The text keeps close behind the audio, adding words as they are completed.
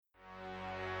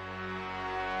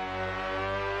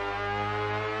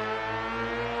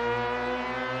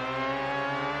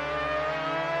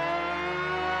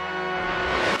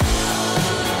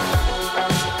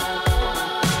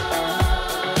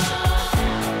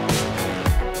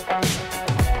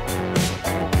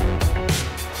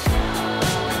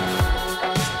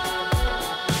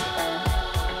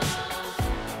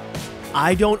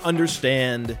I don't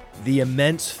understand the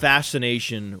immense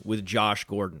fascination with Josh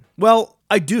Gordon. Well,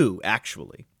 I do,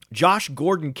 actually. Josh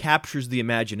Gordon captures the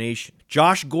imagination.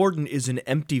 Josh Gordon is an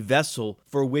empty vessel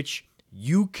for which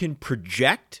you can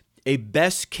project a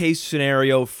best-case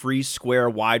scenario free square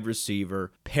wide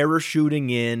receiver parachuting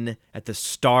in at the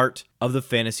start of the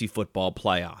fantasy football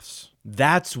playoffs.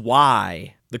 That's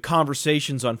why the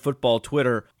conversations on football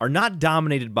Twitter are not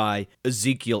dominated by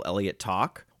Ezekiel Elliott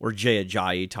talk, or Jay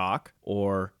Ajayi talk,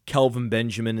 or Kelvin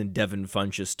Benjamin and Devin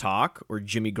Funchess talk, or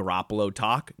Jimmy Garoppolo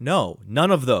talk. No,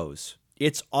 none of those.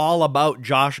 It's all about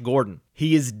Josh Gordon.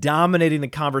 He is dominating the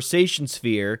conversation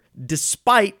sphere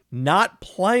despite not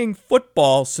playing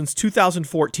football since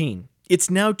 2014.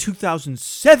 It's now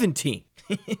 2017.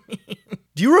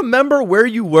 Do you remember where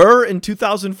you were in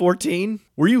 2014?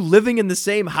 Were you living in the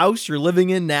same house you're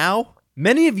living in now?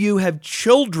 Many of you have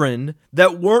children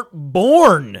that weren't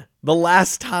born the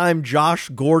last time Josh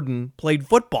Gordon played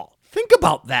football. Think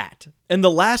about that. And the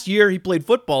last year he played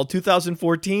football,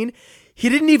 2014, he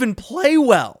didn't even play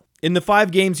well. In the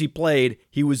 5 games he played,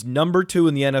 he was number 2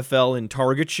 in the NFL in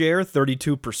target share,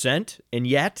 32%, and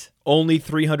yet only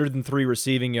 303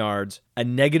 receiving yards, a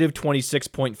negative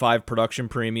 26.5 production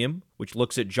premium, which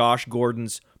looks at Josh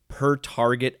Gordon's per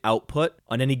target output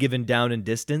on any given down and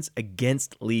distance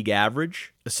against league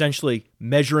average, essentially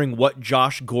measuring what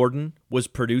Josh Gordon was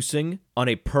producing on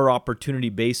a per opportunity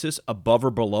basis above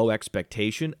or below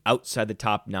expectation outside the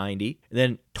top 90. And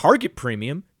then target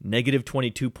premium, negative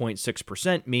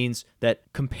 22.6%, means that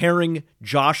comparing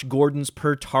Josh Gordon's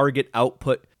per target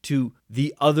output to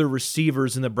the other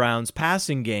receivers in the Browns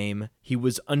passing game, he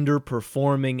was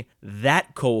underperforming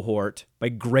that cohort by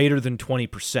greater than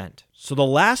 20%. So the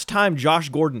last time Josh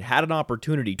Gordon had an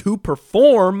opportunity to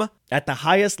perform at the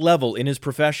highest level in his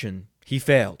profession, he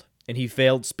failed. And he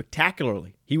failed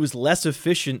spectacularly. He was less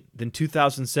efficient than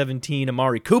 2017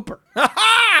 Amari Cooper.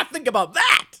 Think about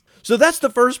that! So that's the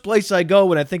first place I go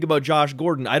when I think about Josh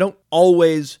Gordon. I don't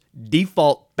always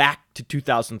default back to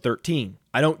 2013.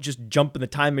 I don't just jump in the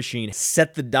time machine,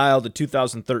 set the dial to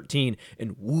 2013,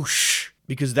 and whoosh,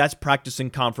 because that's practicing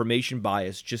confirmation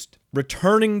bias, just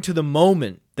returning to the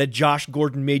moment that Josh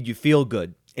Gordon made you feel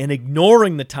good and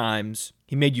ignoring the times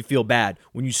he made you feel bad.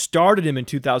 When you started him in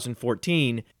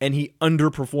 2014 and he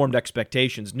underperformed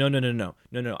expectations. No.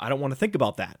 I don't want to think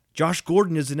about that. Josh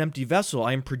Gordon is an empty vessel.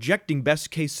 I am projecting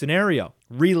best case scenario.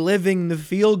 Reliving the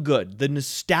feel good. The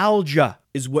nostalgia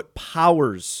is what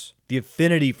powers the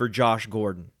affinity for Josh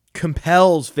Gordon.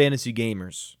 Compels fantasy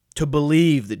gamers to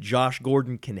believe that Josh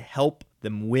Gordon can help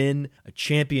them win a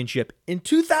championship in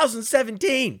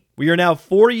 2017. We are now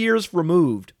 4 years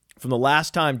removed from the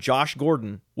last time Josh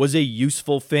Gordon was a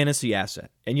useful fantasy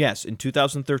asset. And yes, in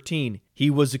 2013,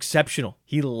 he was exceptional.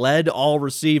 He led all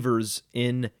receivers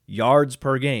in yards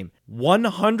per game.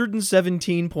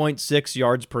 117.6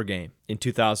 yards per game in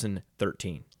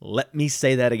 2013. Let me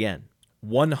say that again.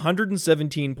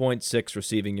 117.6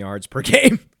 receiving yards per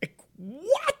game.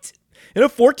 What? In a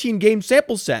 14-game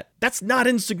sample set. That's not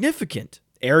insignificant.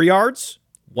 Air yards,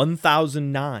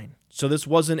 1,009. So this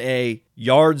wasn't a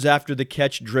yards after the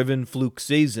catch driven fluke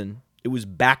season. It was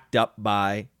backed up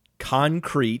by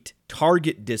concrete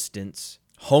target distance,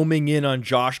 homing in on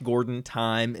Josh Gordon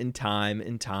time and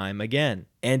time again.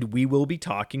 And we will be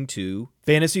talking to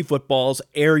fantasy football's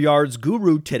air yards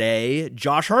guru today,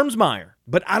 Josh Hermsmeyer.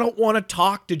 But I don't want to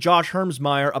talk to Josh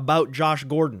Hermsmeyer about Josh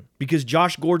Gordon because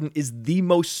Josh Gordon is the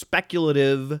most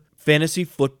speculative fantasy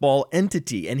football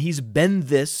entity, and he's been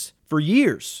this for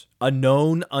years. A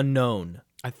known unknown.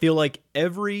 I feel like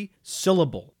every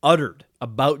syllable uttered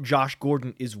about Josh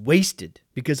Gordon is wasted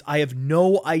because I have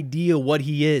no idea what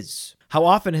he is. How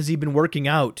often has he been working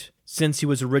out since he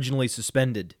was originally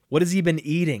suspended? What has he been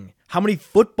eating? How many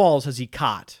footballs has he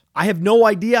caught? I have no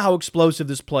idea how explosive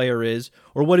this player is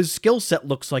or what his skill set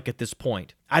looks like at this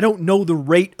point. I don't know the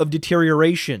rate of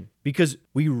deterioration because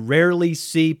we rarely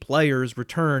see players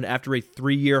return after a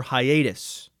 3-year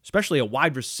hiatus, especially a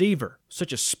wide receiver,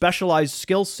 such a specialized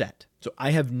skill set. So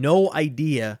I have no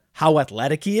idea how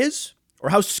athletic he is or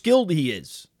how skilled he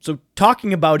is. So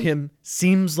talking about him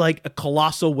seems like a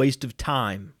colossal waste of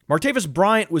time. Martavis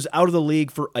Bryant was out of the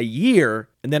league for a year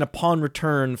and then upon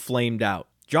return flamed out.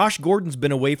 Josh Gordon's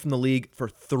been away from the league for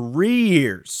 3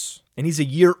 years. And he's a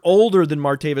year older than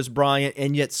Martavis Bryant,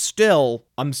 and yet still,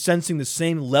 I'm sensing the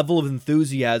same level of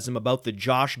enthusiasm about the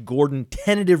Josh Gordon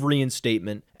tentative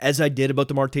reinstatement as I did about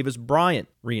the Martavis Bryant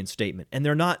reinstatement. And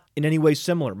they're not in any way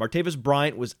similar. Martavis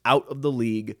Bryant was out of the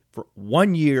league for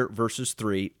 1 year versus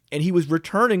 3, and he was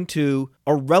returning to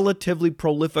a relatively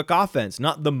prolific offense.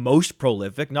 Not the most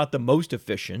prolific, not the most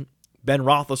efficient, Ben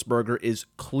Roethlisberger is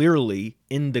clearly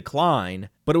in decline,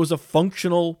 but it was a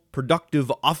functional,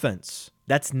 productive offense.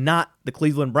 That's not the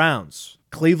Cleveland Browns.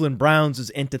 Cleveland Browns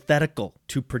is antithetical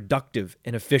to productive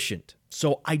and efficient.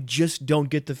 So I just don't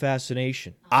get the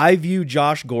fascination. I view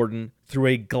Josh Gordon through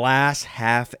a glass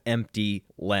half empty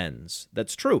lens.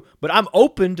 That's true. But I'm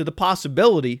open to the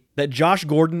possibility that Josh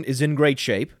Gordon is in great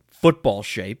shape, football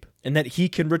shape, and that he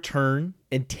can return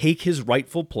and take his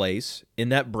rightful place in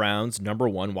that Browns number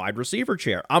one wide receiver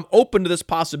chair. I'm open to this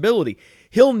possibility.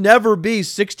 He'll never be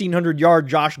 1,600-yard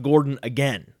Josh Gordon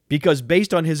again, because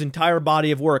based on his entire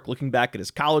body of work, looking back at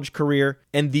his college career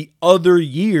and the other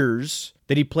years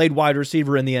that he played wide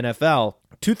receiver in the NFL,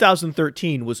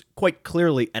 2013 was quite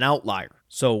clearly an outlier.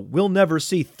 So we'll never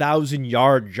see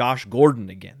 1,000-yard Josh Gordon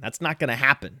again. That's not going to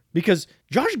happen because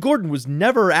Josh Gordon was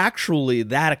never actually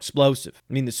that explosive.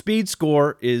 I mean, the speed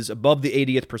score is above the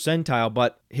 80th percentile,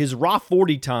 but his raw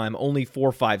 40 time only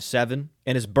 4.57,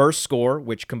 and his burst score,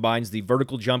 which combines the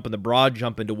vertical jump and the broad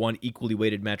jump into one equally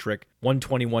weighted metric,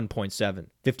 121.7,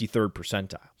 53rd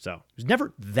percentile. So it was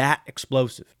never that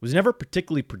explosive. It was never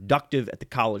particularly productive at the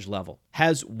college level.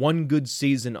 Has one good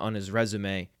season on his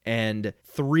resume and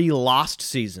 3 lost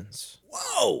seasons.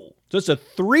 Whoa! So it's a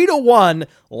 3-to-1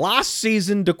 lost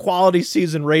season to quality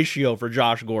season ratio for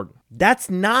Josh Gordon. That's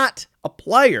not a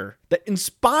player that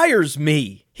inspires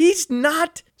me. He's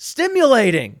not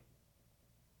stimulating.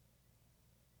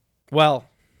 Well,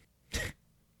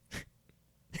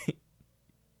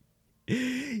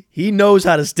 he knows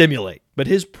how to stimulate, but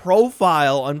his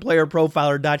profile on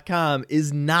playerprofiler.com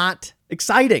is not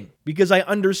exciting because I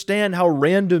understand how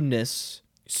randomness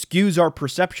skews our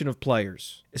perception of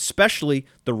players, especially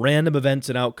the random events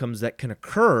and outcomes that can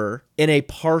occur in a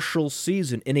partial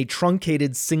season, in a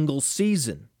truncated single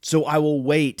season. So I will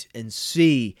wait and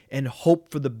see and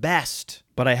hope for the best,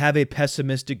 but I have a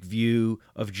pessimistic view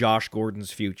of Josh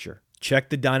Gordon's future. Check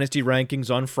the Dynasty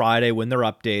rankings on Friday when they're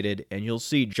updated, and you'll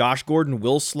see Josh Gordon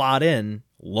will slot in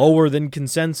lower than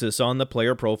consensus on the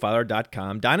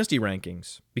playerprofiler.com Dynasty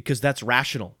rankings because that's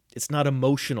rational. It's not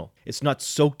emotional. It's not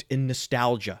soaked in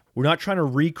nostalgia. We're not trying to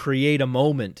recreate a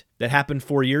moment that happened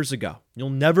 4 years ago.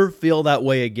 You'll never feel that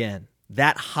way again.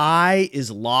 That high is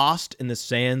lost in the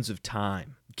sands of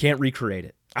time. You can't recreate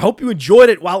it. I hope you enjoyed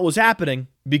it while it was happening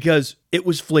because it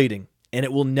was fleeting and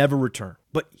it will never return.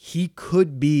 But he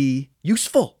could be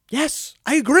useful. Yes,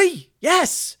 I agree.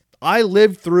 Yes. I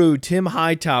lived through Tim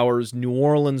Hightower's New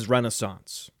Orleans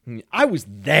Renaissance. I was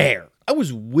there. I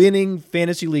was winning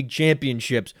fantasy league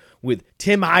championships with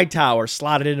Tim Hightower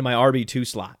slotted into my RB2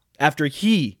 slot after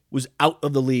he was out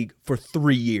of the league for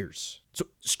 3 years. So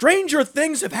stranger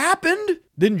things have happened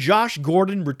than Josh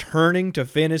Gordon returning to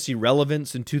fantasy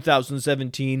relevance in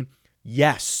 2017.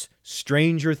 Yes,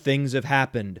 stranger things have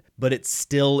happened, but it's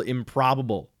still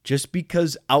improbable. Just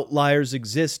because outliers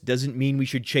exist doesn't mean we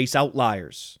should chase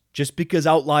outliers. Just because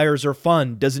outliers are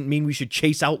fun doesn't mean we should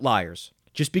chase outliers.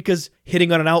 Just because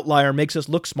hitting on an outlier makes us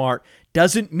look smart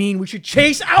doesn't mean we should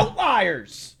chase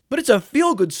outliers. But it's a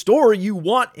feel-good story. You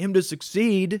want him to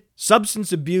succeed.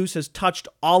 Substance abuse has touched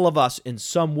all of us in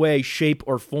some way, shape,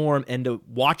 or form, and to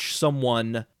watch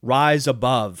someone rise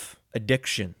above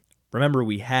addiction. Remember,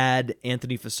 we had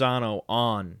Anthony Fasano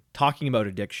on talking about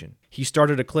addiction. He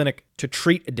started a clinic to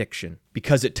treat addiction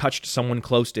because it touched someone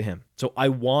close to him. So I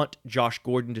want Josh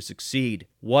Gordon to succeed.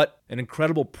 What an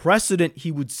incredible precedent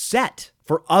he would set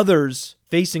for others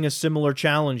facing a similar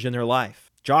challenge in their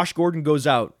life. Josh Gordon goes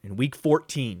out in week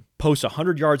 14, posts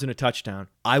 100 yards and a touchdown.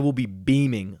 I will be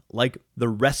beaming like the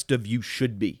rest of you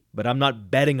should be, but I'm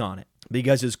not betting on it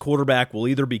because his quarterback will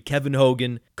either be Kevin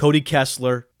Hogan, Cody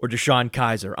Kessler, or Deshaun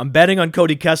Kaiser. I'm betting on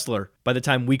Cody Kessler by the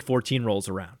time week 14 rolls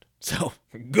around. So,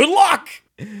 good luck!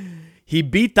 He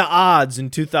beat the odds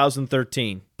in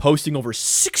 2013, posting over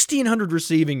 1,600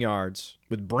 receiving yards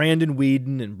with Brandon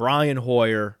Weeden and Brian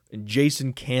Hoyer and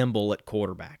Jason Campbell at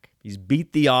quarterback. He's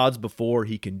beat the odds before.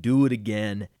 He can do it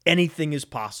again. Anything is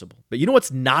possible. But you know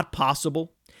what's not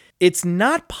possible? It's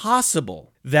not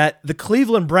possible that the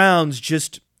Cleveland Browns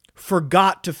just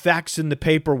forgot to fax in the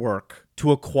paperwork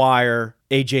to acquire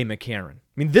A.J. McCarron.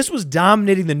 I mean, this was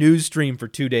dominating the news stream for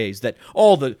 2 days that,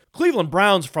 the Cleveland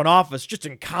Browns front office just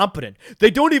incompetent. They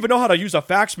don't even know how to use a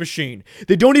fax machine.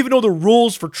 They don't even know the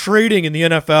rules for trading in the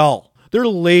NFL. They're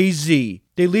lazy.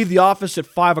 They leave the office at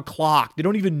 5 o'clock. They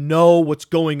don't even know what's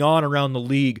going on around the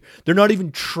league. They're not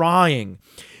even trying.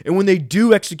 And when they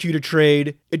do execute a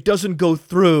trade, it doesn't go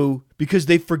through because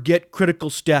they forget critical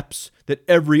steps that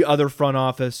every other front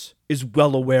office is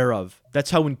well aware of.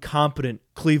 That's how incompetent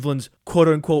Cleveland's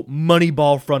quote-unquote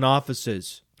Moneyball front office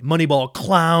is. Moneyball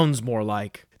clowns, more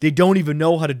like. They don't even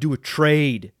know how to do a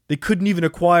trade. They couldn't even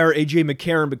acquire A.J.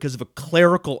 McCarron because of a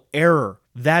clerical error.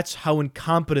 That's how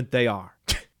incompetent they are.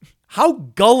 How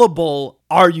gullible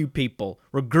are you people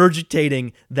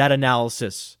regurgitating that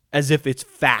analysis as if it's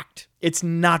fact? It's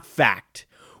not fact.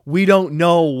 We don't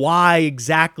know why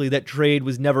exactly that trade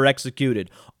was never executed.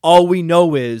 All we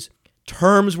know is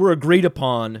terms were agreed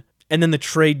upon and then the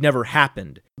trade never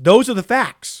happened. Those are the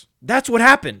facts. That's what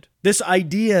happened. This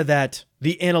idea that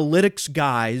the analytics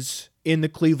guys in the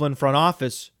Cleveland front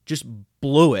office just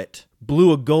blew a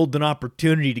golden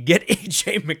opportunity to get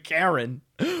A.J. McCarron,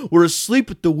 were asleep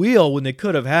at the wheel when they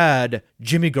could have had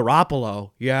Jimmy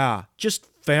Garoppolo. Yeah, just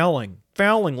failing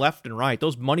left and right.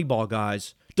 Those Moneyball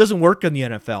guys. Doesn't work in the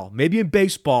NFL. Maybe in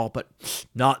baseball, but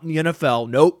not in the NFL.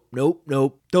 Nope.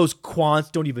 Those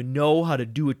quants don't even know how to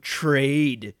do a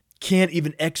trade. Can't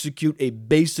even execute a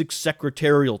basic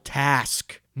secretarial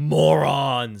task.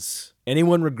 Morons.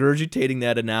 Anyone regurgitating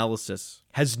that analysis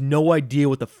has no idea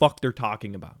what the fuck they're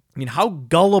talking about. I mean, how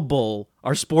gullible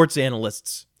are sports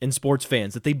analysts and sports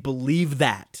fans that they believe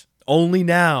that? Only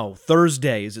now,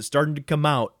 Thursday, is it starting to come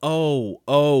out. So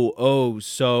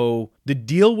the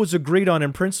deal was agreed on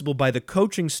in principle by the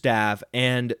coaching staff,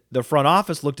 and the front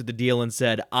office looked at the deal and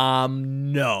said,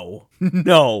 no.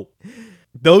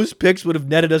 Those picks would have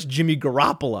netted us Jimmy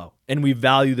Garoppolo, and we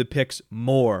value the picks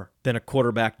more than a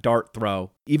quarterback dart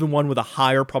throw. Even one with a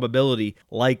higher probability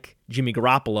like Jimmy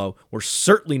Garoppolo, we're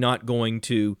certainly not going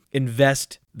to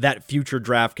invest that future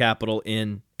draft capital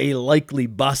in a likely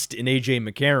bust in A.J.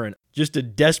 McCarron. Just a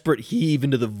desperate heave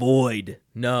into the void.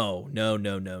 No.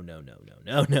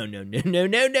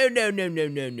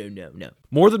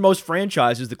 More than most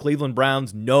franchises, the Cleveland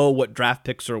Browns know what draft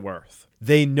picks are worth.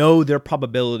 They know their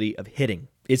probability of hitting.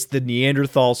 It's the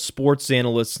Neanderthal sports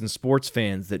analysts and sports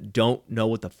fans that don't know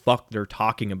what the fuck they're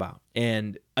talking about.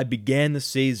 And I began the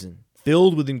season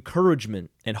filled with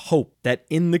encouragement and hope that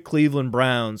in the Cleveland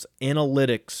Browns,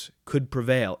 analytics could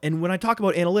prevail. And when I talk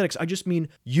about analytics, I just mean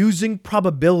using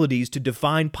probabilities to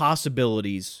define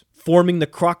possibilities, forming the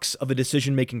crux of a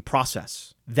decision-making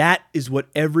process. That is what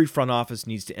every front office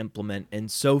needs to implement,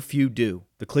 and so few do.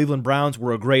 The Cleveland Browns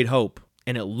were a great hope,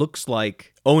 and it looks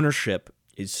like ownership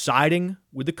is siding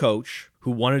with the coach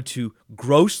who wanted to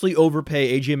grossly overpay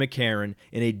A.J. McCarron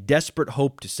in a desperate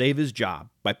hope to save his job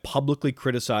by publicly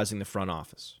criticizing the front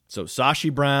office. So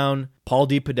Sashi Brown, Paul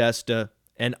DePodesta,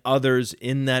 and others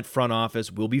in that front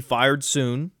office will be fired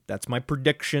soon. That's my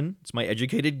prediction. It's my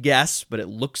educated guess, but it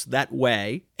looks that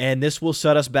way. And this will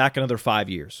set us back another 5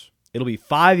 years. It'll be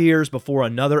 5 years before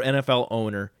another NFL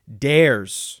owner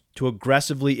dares to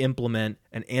aggressively implement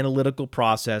an analytical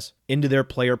process into their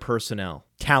player personnel,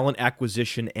 talent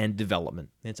acquisition, and development.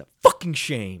 And it's a fucking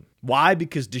shame. Why?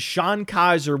 Because DeShone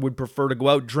Kizer would prefer to go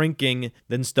out drinking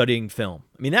than studying film.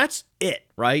 I mean, that's it,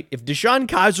 right? If DeShone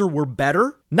Kizer were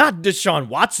better, not Deshaun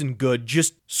Watson good,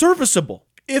 just serviceable.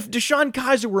 If DeShone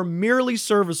Kizer were merely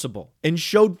serviceable and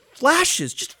showed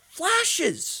flashes, just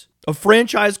flashes of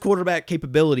franchise quarterback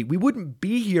capability, we wouldn't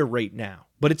be here right now.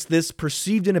 But it's this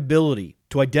perceived inability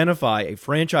to identify a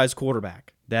franchise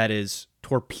quarterback that is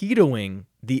torpedoing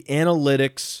the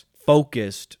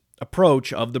analytics-focused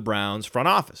approach of the Browns front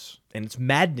office. And it's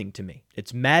maddening to me.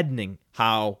 It's maddening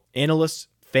how analysts,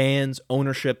 fans,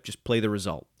 ownership just play the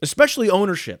result. Especially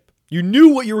ownership. You knew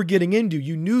what you were getting into.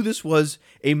 You knew this was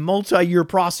a multi-year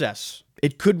process.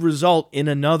 It could result in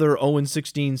another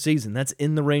 0-16 season. That's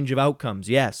in the range of outcomes,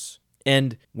 yes.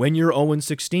 And when you're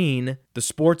 0-16, the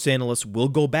sports analysts will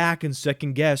go back and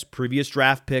second-guess previous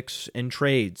draft picks and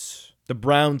trades. The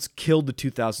Browns killed the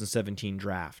 2017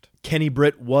 draft. Kenny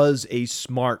Britt was a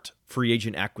smart free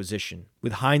agent acquisition.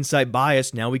 With hindsight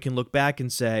bias, now we can look back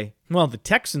and say, well, the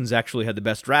Texans actually had the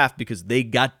best draft because they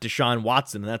got Deshaun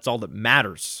Watson, and that's all that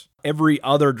matters. Every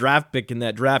other draft pick in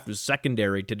that draft was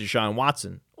secondary to Deshaun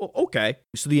Watson. Well, okay.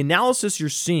 So the analysis you're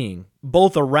seeing,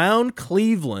 both around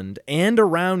Cleveland and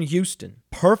around Houston,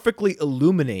 perfectly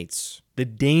illuminates the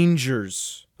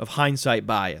dangers of hindsight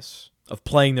bias, of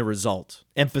playing the result,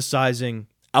 emphasizing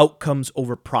outcomes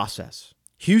over process.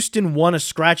 Houston won a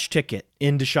scratch ticket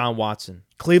in Deshaun Watson.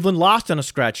 Cleveland lost on a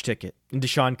scratch ticket in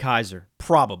DeShone Kizer,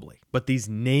 probably. But these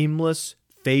nameless,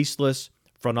 faceless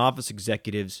front office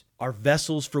executives are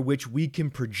vessels for which we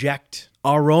can project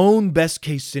our own best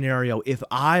case scenario. If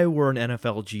I were an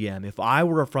NFL GM, if I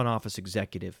were a front office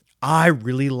executive, I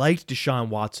really liked Deshaun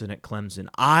Watson at Clemson.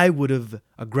 I would have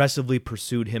aggressively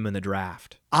pursued him in the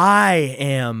draft. I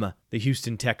am the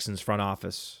Houston Texans front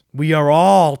office. We are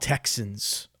all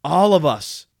Texans. All of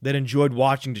us that enjoyed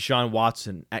watching Deshaun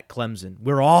Watson at Clemson.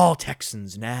 We're all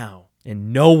Texans now.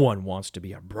 And no one wants to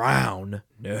be a Brown.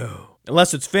 No.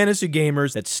 Unless it's fantasy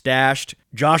gamers that stashed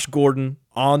Josh Gordon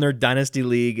on their Dynasty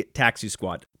League taxi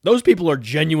squad. Those people are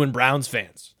genuine Browns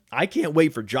fans. I can't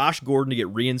wait for Josh Gordon to get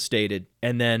reinstated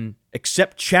and then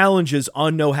accept challenges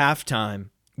on no halftime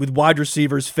with wide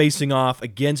receivers facing off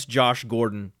against Josh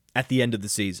Gordon at the end of the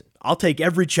season. I'll take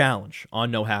every challenge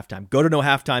on no halftime. Go to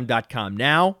nohalftime.com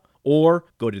now or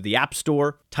go to the App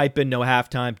Store, type in no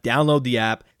halftime, download the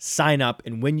app, sign up,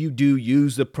 and when you do,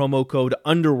 use the promo code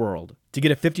UNDERWORLD to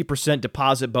get a 50%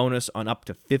 deposit bonus on up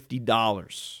to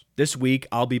 $50. This week,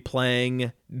 I'll be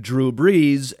playing Drew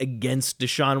Brees against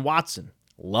Deshaun Watson.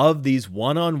 Love these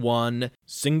one-on-one,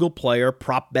 single-player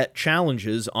prop bet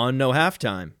challenges on no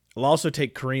halftime. I'll also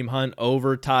take Kareem Hunt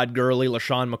over Todd Gurley,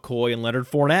 LaShawn McCoy, and Leonard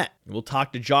Fournette. We'll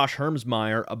talk to Josh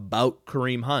Hermsmeyer about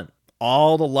Kareem Hunt.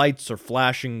 All the lights are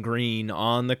flashing green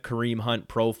on the Kareem Hunt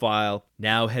profile,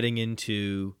 now heading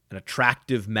into an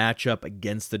attractive matchup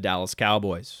against the Dallas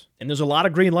Cowboys. And there's a lot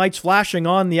of green lights flashing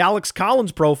on the Alex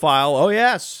Collins profile. Oh,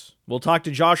 yes. We'll talk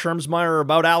to Josh Hermsmeyer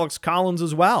about Alex Collins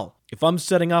as well. If I'm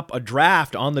setting up a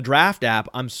draft on the draft app,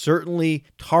 I'm certainly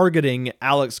targeting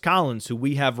Alex Collins, who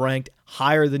we have ranked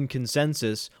higher than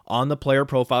consensus on the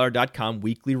playerprofiler.com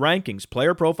weekly rankings.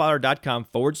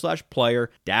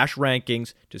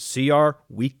 Playerprofiler.com/player-rankings to see our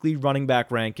weekly running back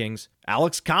rankings.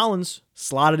 Alex Collins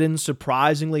slotted in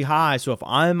surprisingly high. So if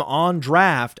I'm on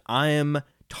draft, I am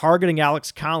targeting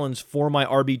Alex Collins for my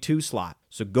RB2 slot.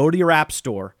 So go to your app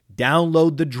store,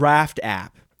 download the draft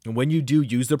app. And when you do,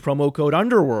 use the promo code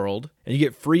UNDERWORLD, and you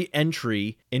get free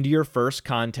entry into your first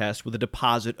contest with a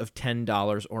deposit of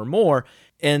 $10 or more.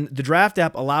 And the draft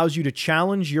app allows you to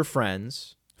challenge your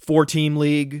friends, 4-team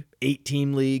league,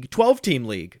 8-team league, 12-team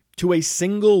league, to a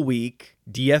single-week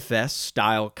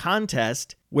DFS-style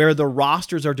contest where the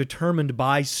rosters are determined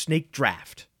by snake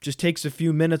draft. Just takes a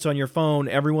few minutes on your phone.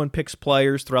 Everyone picks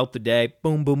players throughout the day.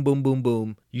 Boom, boom, boom, boom,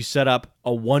 boom. You set up a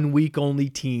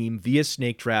 1-week-only team via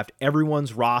snake draft.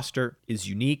 Everyone's roster is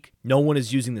unique. No one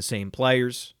is using the same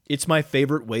players. It's my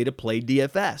favorite way to play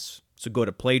DFS. So go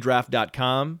to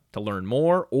playdraft.com to learn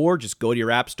more, or just go to your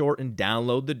app store and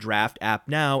download the draft app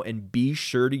now, and be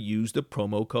sure to use the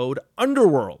promo code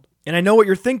UNDERWORLD. And I know what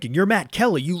you're thinking. You're Matt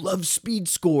Kelly. You love speed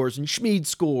scores and schmeed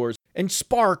scores and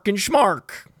spark and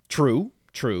schmark. True,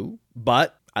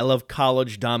 but I love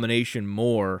college domination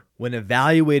more when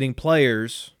evaluating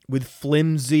players with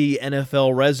flimsy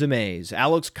NFL resumes.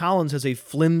 Alex Collins has a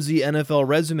flimsy NFL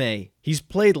resume. He's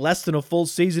played less than a full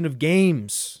season of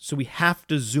games, so we have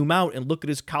to zoom out and look at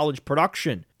his college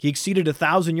production. He exceeded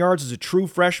 1,000 yards as a true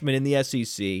freshman in the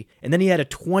SEC, and then he had a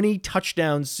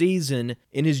 20-touchdown season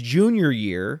in his junior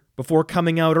year before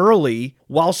coming out early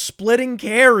while splitting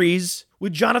carries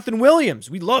with Jonathan Williams.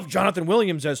 We love Jonathan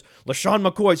Williams as LaShawn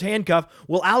McCoy's handcuff.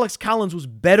 Well, Alex Collins was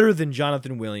better than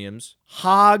Jonathan Williams,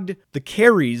 hogged the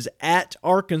carries at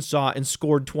Arkansas, and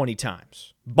scored 20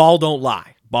 times. Ball don't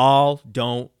lie. Ball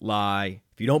don't lie.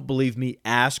 If you don't believe me,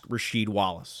 ask Rasheed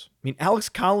Wallace. I mean, Alex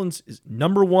Collins is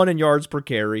number 1 in yards per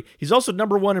carry. He's also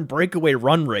number 1 in breakaway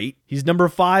run rate. He's number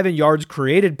 5 in yards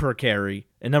created per carry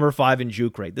and number 5 in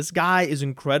juke rate. This guy is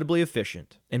incredibly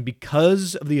efficient. And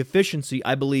because of the efficiency,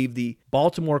 I believe the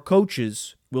Baltimore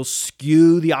coaches will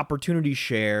skew the opportunity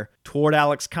share toward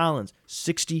Alex Collins.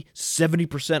 60,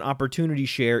 70% opportunity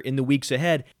share in the weeks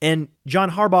ahead. And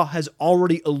John Harbaugh has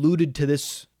already alluded to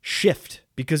this shift,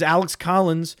 because Alex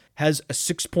Collins has a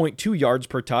 6.2 yards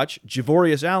per touch.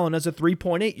 Javorius Allen has a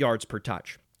 3.8 yards per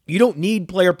touch. You don't need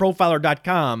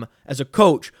playerprofiler.com as a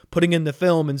coach putting in the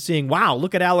film and seeing, wow,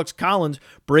 look at Alex Collins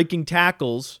breaking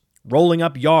tackles, rolling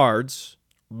up yards,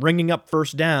 ringing up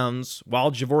first downs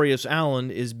while Javorius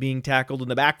Allen is being tackled in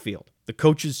the backfield. The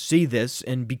coaches see this,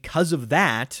 and because of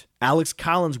that, Alex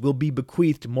Collins will be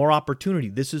bequeathed more opportunity.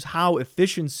 This is how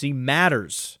efficiency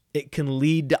matters. It can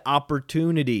lead to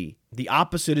opportunity. The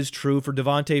opposite is true for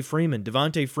Devonta Freeman.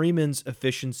 Devonta Freeman's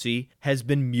efficiency has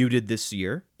been muted this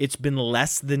year. It's been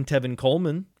less than Tevin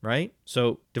Coleman, right?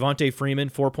 So Devonta Freeman,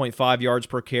 4.5 yards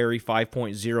per carry,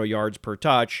 5.0 yards per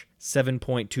touch,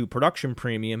 7.2 production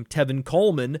premium. Tevin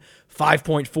Coleman,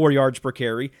 5.4 yards per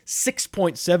carry,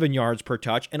 6.7 yards per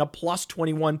touch, and a plus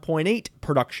 21.8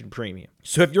 production premium.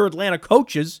 So if you're Atlanta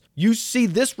coaches, you see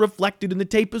this reflected in the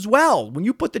tape as well. When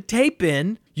you put the tape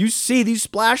in, you see these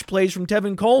splash plays from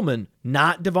Tevin Coleman,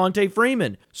 not Devonta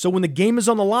Freeman. So when the game is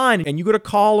on the line and you go to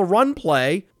call a run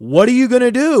play, what are you going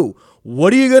to do?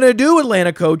 What are you going to do,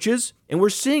 Atlanta coaches? And we're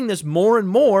seeing this more and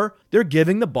more. They're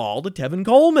giving the ball to Tevin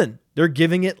Coleman. They're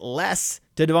giving it less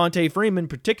to Devonta Freeman,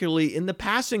 particularly in the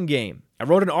passing game. I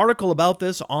wrote an article about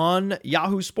this on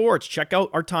Yahoo Sports. Check out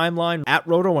our timeline at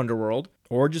Roto Underworld.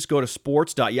 or just go to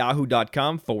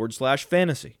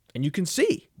sports.yahoo.com/fantasy. And you can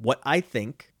see what I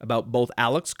think about both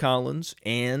Alex Collins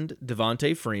and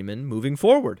Devonta Freeman moving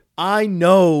forward. I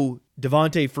know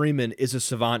Devonta Freeman is a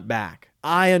savant back.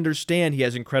 I understand he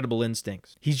has incredible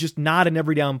instincts. He's just not an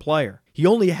every down player. He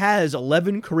only has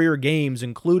 11 career games,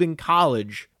 including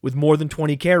college, with more than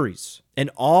 20 carries.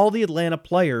 And all the Atlanta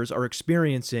players are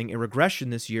experiencing a regression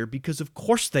this year because of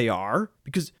course they are.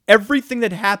 Because everything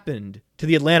that happened to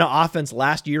the Atlanta offense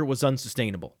last year was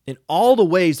unsustainable. And all the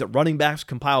ways that running backs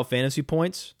compile fantasy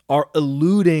points are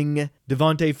eluding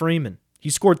Devonta Freeman. He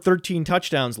scored 13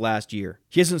 touchdowns last year.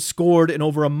 He hasn't scored in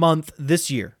over a month this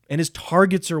year, and his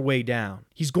targets are way down.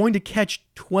 He's going to catch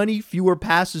 20 fewer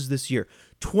passes this year.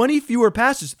 20 fewer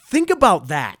passes. Think about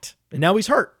that. And now he's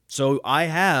hurt. So I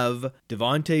have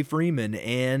Devonta Freeman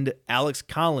and Alex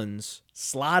Collins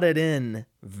slotted in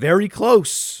very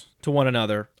close to one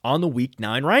another on the Week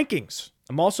 9 rankings.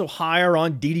 I'm also higher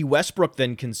on Dede Westbrook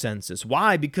than consensus.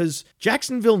 Why? Because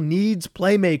Jacksonville needs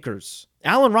playmakers.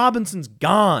 Allen Robinson's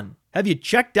gone. Have you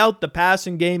checked out the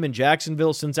passing game in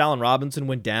Jacksonville since Allen Robinson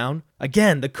went down?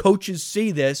 Again, the coaches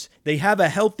see this. They have a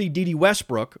healthy Dede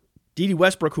Westbrook. Dede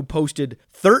Westbrook, who posted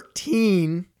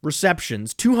 13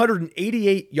 receptions,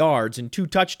 288 yards, and 2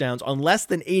 touchdowns on less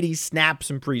than 80 snaps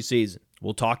in preseason.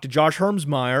 We'll talk to Josh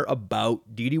Hermsmeyer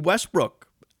about Dede Westbrook.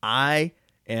 I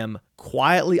am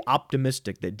quietly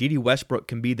optimistic that Dede Westbrook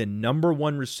can be the number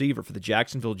 1 receiver for the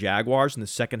Jacksonville Jaguars in the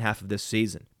second half of this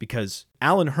season because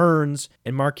Allen Hurns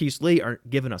and Marquise Lee aren't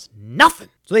giving us nothing.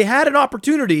 So they had an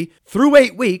opportunity through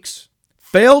 8 weeks,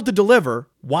 failed to deliver.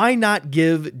 Why not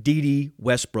give Dede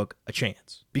Westbrook a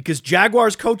chance? Because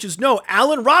Jaguars coaches know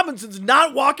Allen Robinson's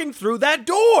not walking through that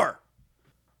door.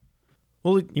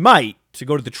 Well, he might to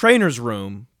go to the trainer's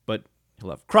room, but he'll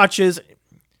have crutches.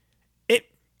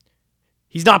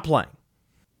 He's not playing.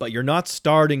 But you're not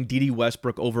starting Dede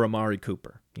Westbrook over Amari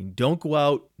Cooper. And don't go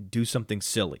out and do something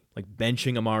silly, like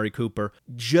benching Amari Cooper,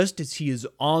 just as he is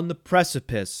on the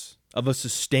precipice of a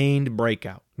sustained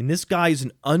breakout. I mean, this guy is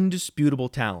an undisputable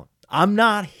talent. I'm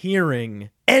not hearing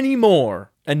any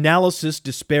more analysis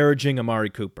disparaging Amari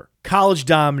Cooper. College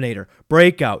dominator,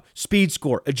 breakout, speed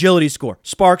score, agility score,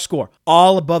 spark score,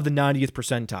 all above the 90th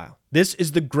percentile. This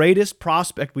is the greatest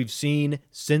prospect we've seen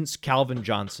since Calvin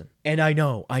Johnson. And I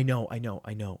know,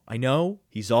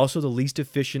 he's also the least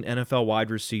efficient NFL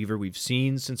wide receiver we've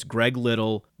seen since Greg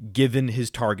Little, given his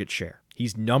target share.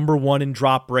 He's number 1 in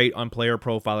drop rate on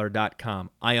playerprofiler.com.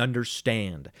 I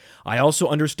understand. I also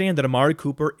understand that Amari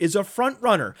Cooper is a front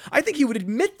runner. I think he would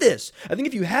admit this. I think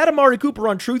if you had Amari Cooper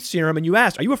on Truth Serum and you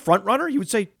asked, are you a front runner? He would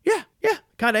say, yeah,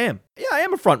 kind of am. Yeah, I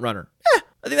am a front runner. Yeah,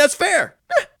 I think that's fair.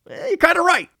 You're kind of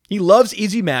right. He loves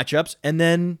easy matchups, and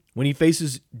then when he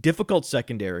faces difficult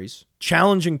secondaries,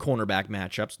 challenging cornerback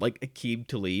matchups like Aqib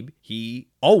Talib, he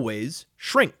always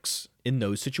shrinks in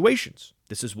those situations.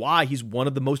 This is why he's one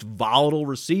of the most volatile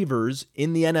receivers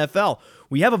in the NFL.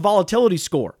 We have a volatility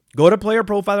score. Go to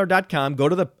playerprofiler.com, go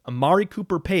to the Amari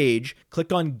Cooper page,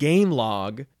 click on game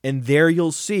log, and there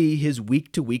you'll see his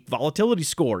week-to-week volatility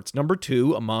score. It's number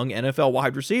 2 among NFL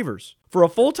wide receivers. For a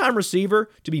full-time receiver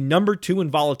to be number 2 in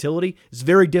volatility is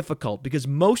very difficult because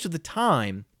most of the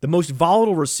time, the most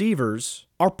volatile receivers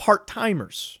are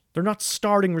part-timers. They're not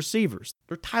starting receivers.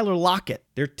 They're Tyler Lockett.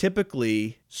 They're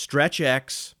typically stretch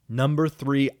X, number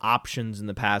 3 options in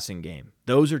the passing game.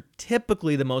 Those are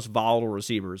typically the most volatile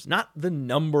receivers, not the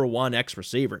number 1 X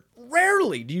receiver.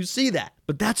 Rarely do you see that.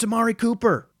 But that's Amari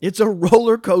Cooper. It's a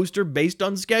roller coaster based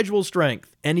on schedule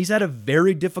strength. And he's had a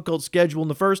very difficult schedule in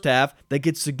the first half that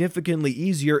gets significantly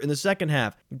easier in the second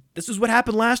half. This is what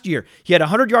happened last year. He had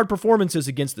 100-yard performances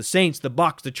against the Saints, the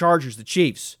Bucs, the Chargers, the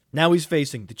Chiefs. Now he's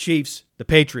facing the Chiefs, the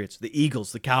Patriots, the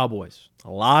Eagles, the Cowboys.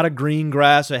 A lot of green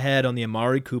grass ahead on the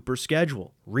Amari Cooper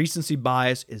schedule. Recency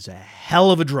bias is a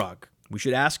hell of a drug. We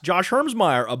should ask Josh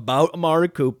Hermsmeyer about Amari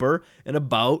Cooper and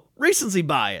about recency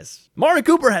bias. Amari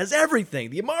Cooper has everything.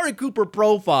 The Amari Cooper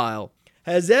profile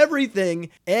has everything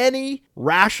any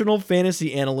rational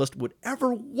fantasy analyst would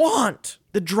ever want.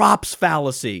 The drops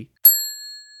fallacy,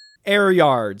 air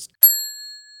yards,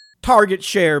 target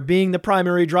share being the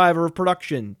primary driver of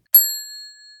production,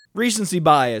 recency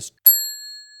bias,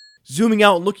 zooming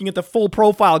out and looking at the full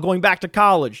profile going back to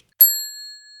college.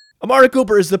 Amari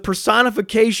Cooper is the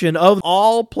personification of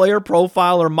all player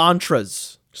profiler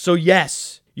mantras. So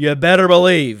yes, you better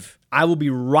believe I will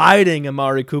be riding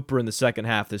Amari Cooper in the second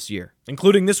half this year,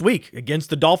 including this week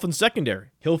against the Dolphins secondary.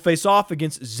 He'll face off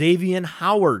against Xavier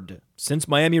Howard. Since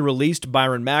Miami released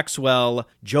Byron Maxwell,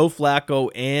 Joe Flacco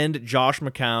and Josh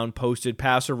McCown posted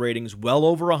passer ratings well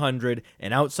over 100,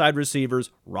 and outside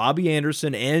receivers Robbie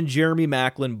Anderson and Jeremy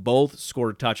Maclin both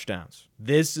scored touchdowns.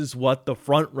 This is what the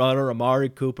front-runner Amari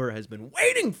Cooper has been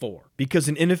waiting for, because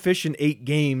an inefficient 8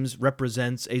 games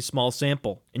represents a small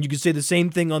sample. And you can say the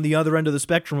same thing on the other end of the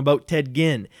spectrum about Ted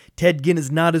Ginn. Ted Ginn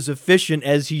is not as efficient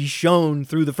as he's shown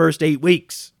through the first 8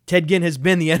 weeks. Ted Ginn has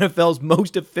been the NFL's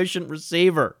most efficient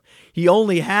receiver. He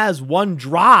only has 1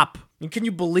 drop. And can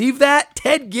you believe that?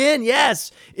 Ted Ginn,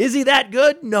 yes. Is he that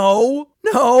good? No.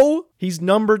 He's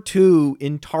number 2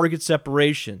 in target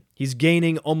separation. He's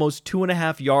gaining almost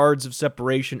 2.5 yards of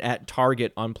separation at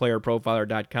target on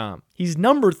playerprofiler.com. He's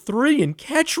number 3 in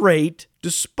catch rate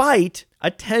despite a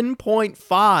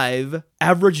 10.5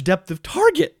 average depth of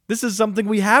target. This is something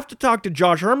we have to talk to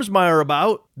Josh Hermsmeyer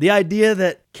about. The idea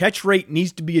that catch rate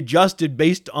needs to be adjusted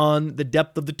based on the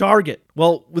depth of the target.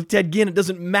 Well, with Ted Ginn, it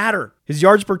doesn't matter. His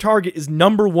yards per target is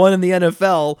number 1 in the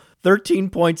NFL,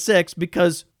 13.6,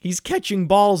 because he's catching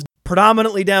balls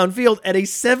predominantly downfield at a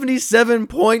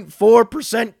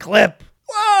 77.4% clip.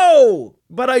 Whoa!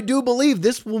 But I do believe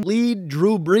this will lead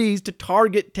Drew Brees to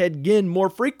target Ted Ginn more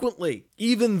frequently,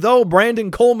 even though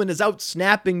Brandon Coleman is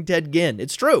out-snapping Ted Ginn.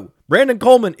 It's true. Brandon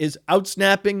Coleman is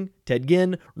out-snapping Ted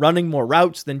Ginn, running more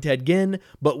routes than Ted Ginn,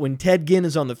 but when Ted Ginn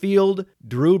is on the field,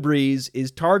 Drew Brees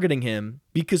is targeting him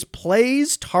because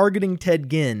plays targeting Ted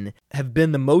Ginn have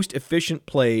been the most efficient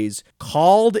plays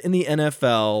called in the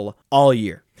NFL all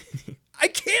year. I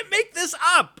can't make this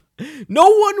up. No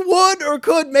one would or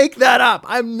could make that up.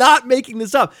 I'm not making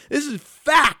this up. This is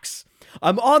facts.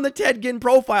 I'm on the Ted Ginn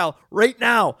profile right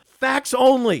now. Facts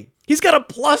only. He's got a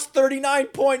plus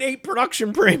 39.8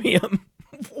 production premium.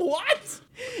 What?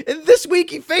 And this week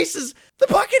he faces the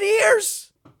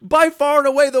Buccaneers. By far and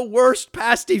away the worst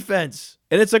pass defense.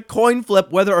 And it's a coin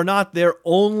flip whether or not their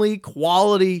only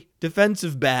quality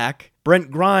defensive back, Brent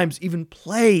Grimes, even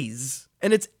plays.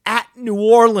 And it's at New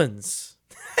Orleans.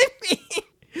 I mean,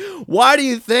 why do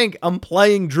you think I'm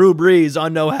playing Drew Brees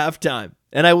on no halftime?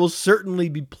 And I will certainly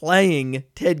be playing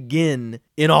Ted Ginn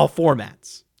in all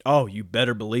formats. Oh, you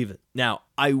better believe it. Now,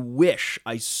 I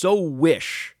so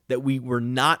wish that we were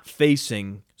not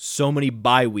facing so many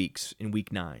bye weeks in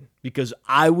week 9, because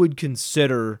I would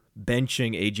consider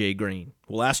benching AJ Green.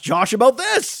 We'll ask Josh about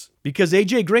this, because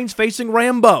AJ Green's facing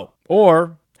Rambo,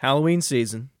 or Halloween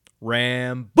season,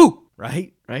 Rambo,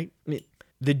 right? I mean,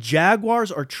 the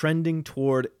Jaguars are trending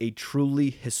toward a truly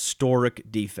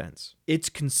historic defense. It's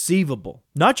conceivable,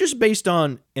 not just based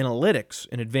on analytics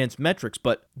and advanced metrics,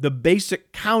 but the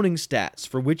basic counting stats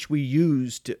for which we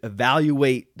use to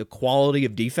evaluate the quality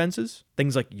of defenses.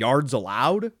 Things like yards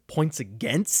allowed, points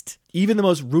against, even the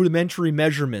most rudimentary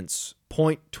measurements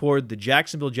point toward the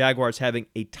Jacksonville Jaguars having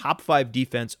a top 5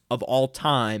 defense of all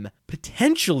time,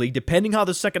 potentially, depending how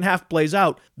the second half plays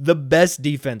out, the best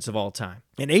defense of all time.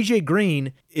 And AJ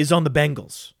Green is on the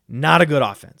Bengals. Not a good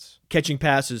offense. Catching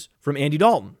passes from Andy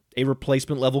Dalton, a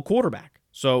replacement level quarterback.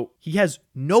 So he has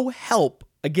no help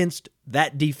against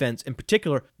that defense, in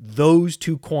particular, those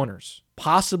 2 corners.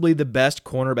 Possibly the best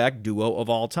cornerback duo of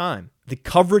all time. The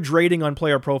coverage rating on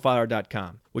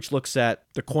playerprofiler.com, which looks at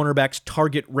the cornerback's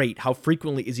target rate, how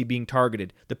frequently is he being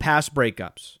targeted, the pass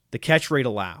breakups, the catch rate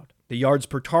allowed, the yards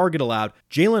per target allowed.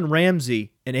 Jalen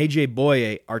Ramsey and AJ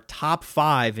Boye are top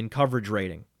 5 in coverage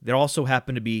rating. They also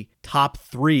happen to be top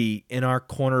 3 in our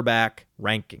cornerback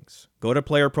rankings. Go to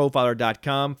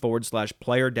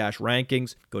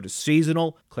playerprofiler.com/player-rankings. Go to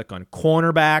seasonal, click on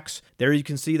cornerbacks. There you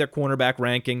can see their cornerback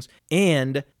rankings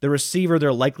and the receiver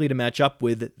they're likely to match up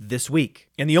with this week.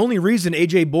 And the only reason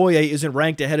AJ Boye isn't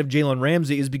ranked ahead of Jalen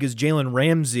Ramsey is because Jalen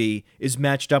Ramsey is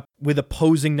matched up with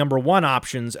opposing number 1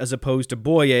 options as opposed to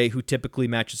Boye, who typically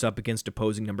matches up against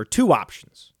opposing number 2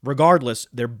 options. Regardless,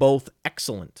 they're both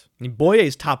excellent. I mean, Boye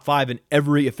is top 5 in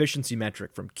every efficiency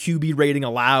metric, from QB rating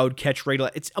allowed, catch rate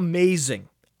allowed. It's amazing.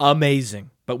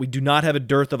 But we do not have a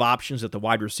dearth of options at the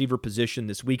wide receiver position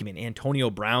this week. I mean, Antonio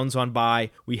Brown's on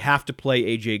bye. We have to play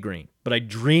AJ Green. But I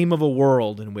dream of a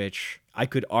world in which I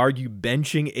could argue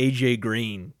benching AJ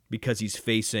Green because he's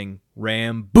facing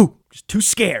Rambo. Just too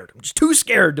scared. I'm just too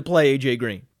scared to play AJ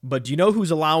Green. But do you know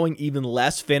who's allowing even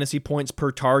less fantasy points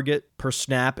per target, per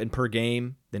snap, and per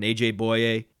game than AJ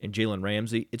Boye and Jalen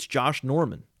Ramsey? It's Josh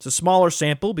Norman. It's a smaller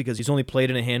sample because he's only played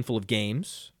in a handful of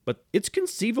games, but it's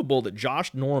conceivable that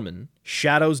Josh Norman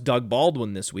shadows Doug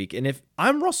Baldwin this week. And if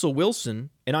I'm Russell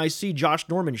Wilson and I see Josh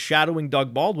Norman shadowing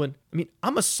Doug Baldwin, I mean,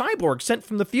 I'm a cyborg sent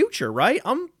from the future, right?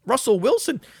 I'm Russell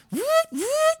Wilson.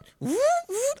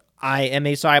 I am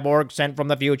a cyborg sent from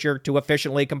the future to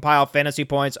efficiently compile fantasy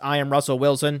points. I am Russell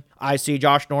Wilson. I see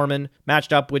Josh Norman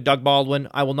matched up with Doug Baldwin.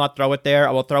 I will not throw it there.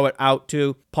 I will throw it out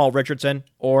to Paul Richardson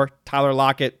or Tyler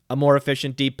Lockett. A more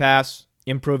efficient deep pass,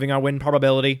 improving our win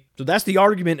probability. So that's the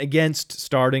argument against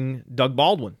starting Doug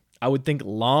Baldwin. I would think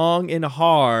long and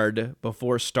hard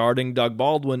before starting Doug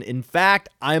Baldwin. In fact,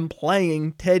 I'm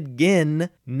playing Ted Ginn,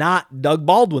 not Doug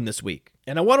Baldwin this week.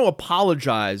 And I want to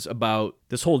apologize about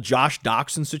this whole Josh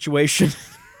Doctson situation,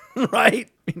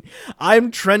 right? I'm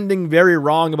trending very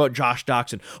wrong about Josh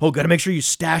Doctson. Oh, got to make sure you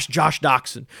stash Josh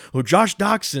Doctson. Oh, Josh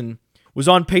Doctson was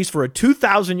on pace for a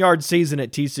 2,000-yard season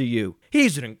at TCU.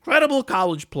 He's an incredible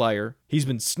college player. He's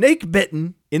been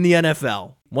snake-bitten in the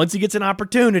NFL. Once he gets an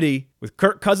opportunity with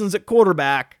Kirk Cousins at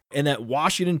quarterback and that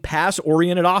Washington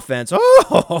pass-oriented offense,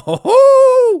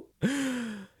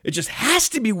 it just has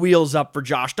to be wheels up for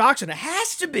Josh Doctson. It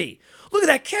has to be. Look at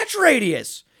that catch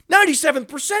radius. 97th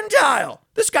percentile.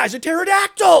 This guy's a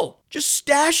pterodactyl. Just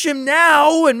stash him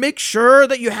now and make sure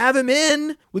that you have him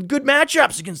in with good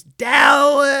matchups against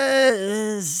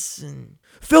Dallas and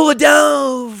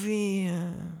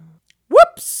Philadelphia.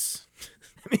 Whoops.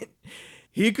 I mean,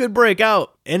 he could break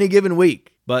out any given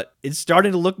week, but it's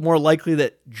starting to look more likely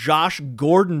that Josh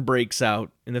Gordon breaks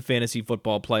out in the fantasy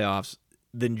football playoffs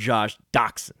than Josh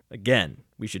Doctson. Again,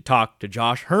 we should talk to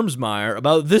Josh Hermsmeyer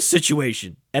about this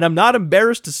situation. And I'm not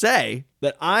embarrassed to say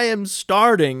that I am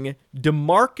starting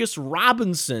Demarcus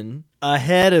Robinson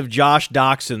ahead of Josh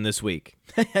Doctson this week.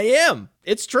 I am.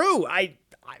 It's true. I'm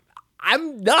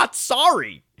not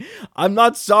sorry. I'm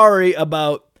not sorry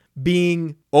about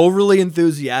being overly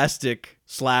enthusiastic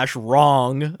 /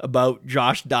 wrong about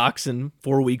Josh Doctson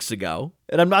 4 weeks ago.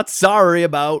 And I'm not sorry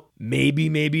about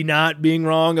maybe not being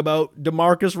wrong about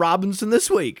Demarcus Robinson this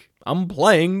week. I'm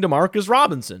playing Demarcus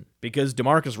Robinson because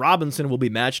Demarcus Robinson will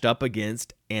be matched up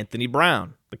against Anthony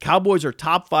Brown. The Cowboys are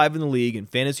top 5 in the league in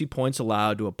fantasy points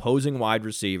allowed to opposing wide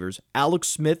receivers. Alex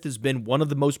Smith has been one of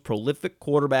the most prolific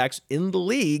quarterbacks in the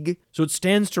league, so it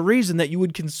stands to reason that you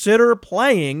would consider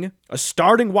playing a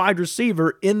starting wide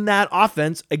receiver in that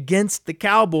offense against the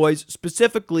Cowboys,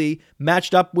 specifically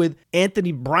matched up with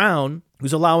Anthony Brown,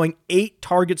 who's allowing 8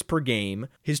 targets per game.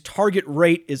 His target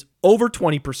rate is over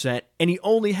 20%, and he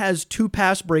only has 2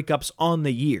 pass breakups on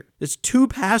the year. That's 2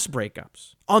 pass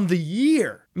breakups on the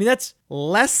year. I mean, that's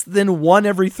less than 1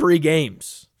 every 3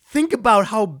 games. Think about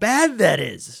how bad that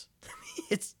is.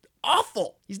 It's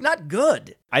awful. He's not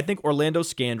good. I think Orlando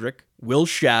Scandrick will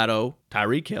shadow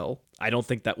Tyreek Hill. I don't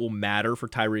think that will matter for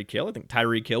Tyreek Hill. I think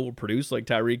Tyreek Hill will produce like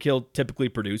Tyreek Hill typically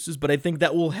produces, but I think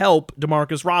that will help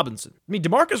Demarcus Robinson. I mean,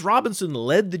 Demarcus Robinson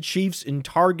led the Chiefs in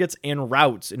targets and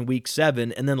routes in Week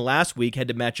 7, and then last week had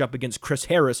to match up against Chris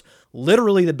Harris,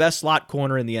 literally the best slot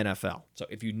corner in the NFL. So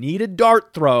if you need a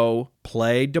dart throw,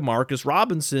 play Demarcus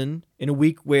Robinson in a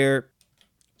week where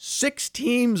 6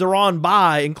 teams are on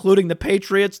bye, including the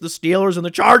Patriots, the Steelers, and the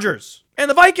Chargers, and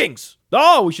the Vikings.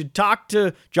 Oh, we should talk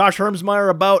to Josh Hermsmeyer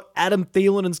about Adam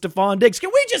Thielen and Stephon Diggs. Can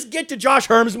we just get to Josh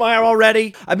Hermsmeyer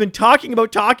already? I've been talking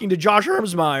to Josh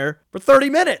Hermsmeyer for 30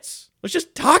 minutes. Let's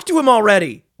just talk to him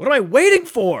already. What am I waiting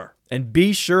for? And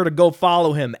be sure to go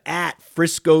follow him at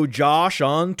Frisco Josh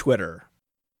on Twitter.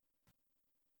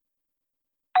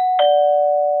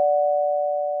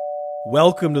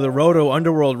 Welcome to the Roto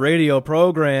Underworld radio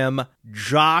program,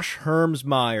 Josh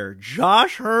Hermsmeyer.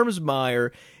 Josh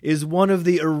Hermsmeyer is one of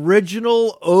the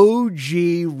original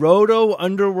OG Roto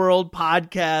Underworld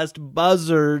podcast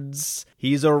buzzards.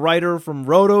 He's a writer from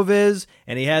RotoViz,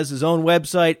 and he has his own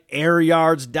website,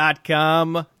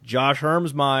 airyards.com. Josh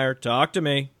Hermsmeyer, talk to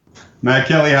me. Matt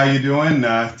Kelly, how you doing?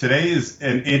 Today is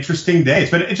an interesting day.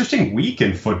 It's been an interesting week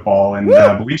in football,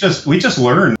 and we just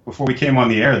learned before we came on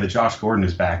the air that Josh Gordon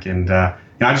is back, and I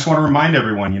just want to remind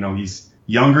everyone, he's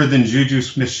younger than Juju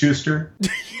Smith-Schuster,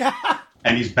 Yeah.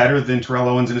 and he's better than Terrell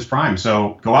Owens in his prime.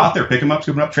 So go out there, pick him up,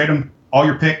 scoop him up, trade him all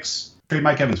your picks, trade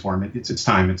Mike Evans for him. It's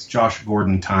time. It's Josh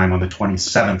Gordon time on the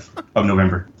 27th of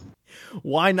November.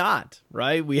 Why not,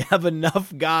 right? We have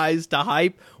enough guys to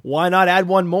hype. Why not add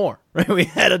one more, right? We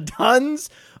had tons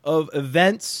of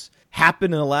events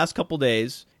happen in the last couple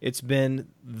days. It's been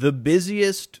the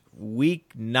busiest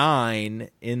week 9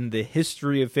 in the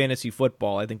history of fantasy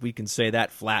football. I think we can say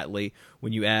that flatly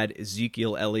when you add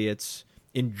Ezekiel Elliott's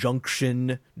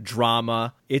injunction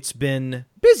drama. It's been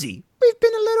busy. We've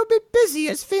been a little bit busy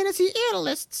as fantasy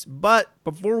analysts. But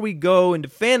before we go into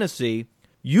fantasy,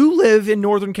 you live in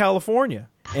Northern California.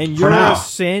 And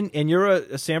you're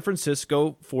a San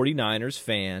Francisco 49ers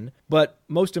fan, but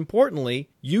most importantly,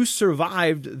 you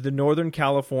survived the Northern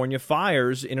California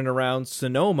fires in and around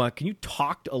Sonoma. Can you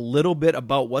talk a little bit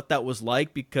about what that was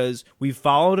like? Because we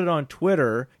followed it on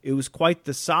Twitter. It was quite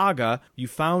the saga. You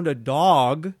found a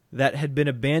dog that had been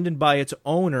abandoned by its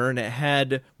owner, and it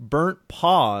had burnt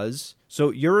paws.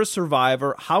 So you're a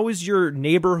survivor. How is your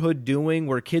neighborhood doing?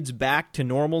 Were kids back to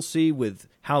normalcy with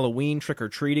Halloween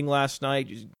trick-or-treating last night?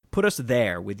 Put us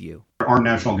there with you. Our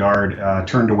National Guard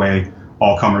turned away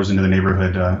all comers into the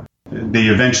neighborhood. They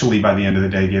eventually, by the end of the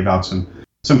day, gave out some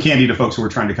candy to folks who were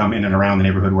trying to come in and around the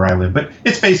neighborhood where I live. But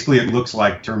it's basically, it looks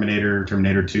like Terminator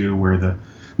 2, where the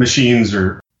machines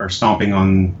are stomping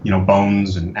on,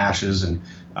 bones and ashes, and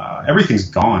everything's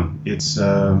gone. It's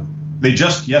they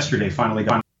just yesterday finally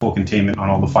got full containment on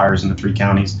all the fires in the 3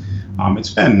 counties.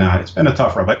 It's been a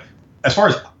tough road. But as far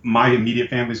as my immediate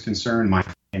family is concerned,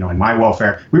 and my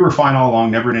welfare, we were fine all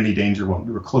along, never in any danger. Well,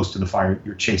 we were close to the fire.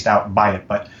 You were chased out by it,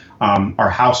 but our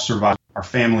house survived. Our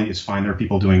family is fine. There are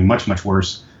people doing much, much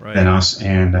worse than us,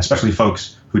 and especially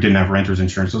folks who didn't have renter's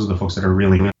insurance. Those are the folks that are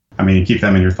really, keep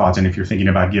them in your thoughts. And if you're thinking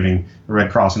about giving, the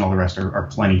Red Cross and all the rest are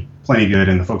plenty good,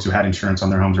 and the folks who had insurance on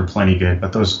their homes are plenty good.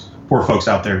 But those poor folks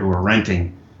out there who are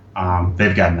renting,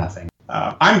 they've got nothing.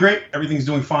 I'm great. Everything's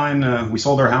doing fine. We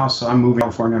sold our house, so I'm moving to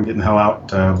California. I'm getting the hell out.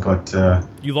 But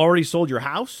you've already sold your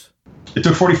house? It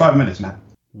took 45 minutes, Matt.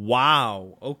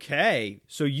 Wow. Okay.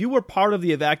 So you were part of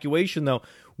the evacuation, though.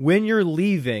 When you're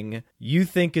leaving, you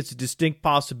think it's a distinct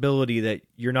possibility that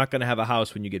you're not going to have a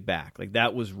house when you get back. Like,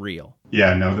 that was real.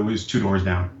 Yeah, no, there was 2 doors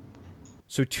down.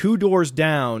 So 2 doors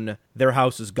down, their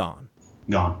house is gone.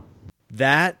 Gone.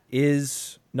 That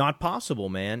is not possible,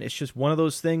 man. It's just one of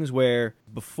those things where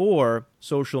before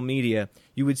social media,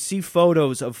 you would see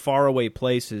photos of faraway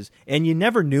places, and you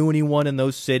never knew anyone in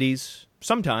those cities.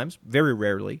 Sometimes, very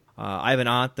rarely. I have an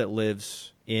aunt that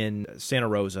lives in Santa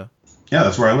Rosa. Yeah,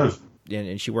 that's where I live.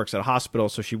 And she works at a hospital,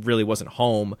 so she really wasn't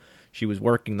home. She was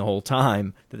working the whole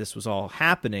time that this was all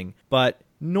happening. But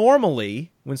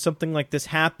normally, when something like this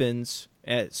happens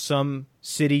at some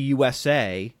city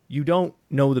USA, you don't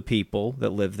know the people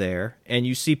that live there, and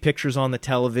you see pictures on the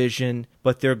television,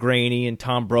 but they're grainy, and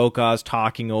Tom Brokaw's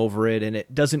talking over it, and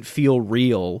it doesn't feel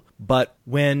real. But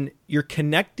when you're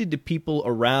connected to people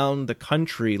around the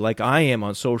country, like I am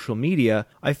on social media,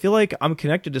 I feel like I'm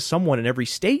connected to someone in every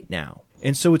state now.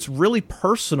 And so it's really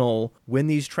personal when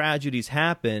these tragedies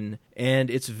happen, and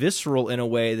it's visceral in a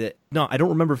way that, no, I don't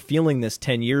remember feeling this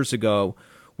 10 years ago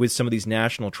with some of these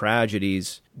national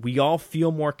tragedies. We all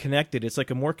feel more connected. It's like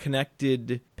a more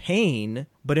connected pain,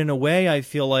 but in a way I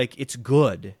feel like it's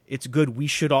good. It's good. We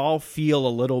should all feel a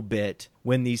little bit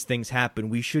when these things happen.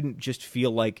 We shouldn't just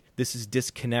feel like this is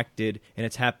disconnected and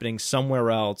it's happening somewhere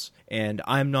else, and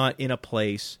I'm not in a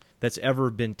place that's ever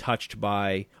been touched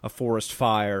by a forest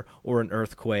fire or an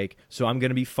earthquake, so I'm going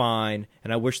to be fine,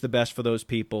 and I wish the best for those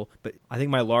people. But I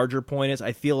think my larger point is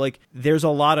I feel like there's a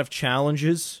lot of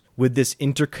challenges with this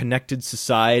interconnected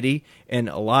society, and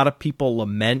a lot of people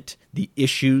lament the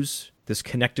issues, this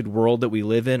connected world that we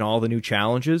live in, all the new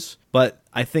challenges. But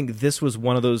I think this was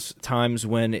one of those times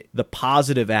when the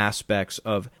positive aspects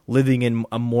of living in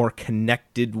a more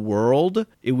connected world,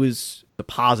 it was the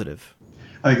positive.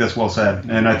 I think that's well said.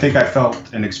 And I think I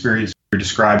felt an experience you're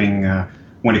describing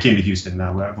when it came to Houston. I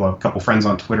have a couple friends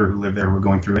on Twitter who live there who are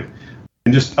going through it.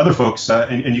 And just other folks,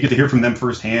 and you get to hear from them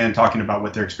firsthand, talking about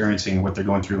what they're experiencing and what they're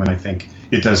going through. And I think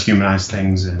it does humanize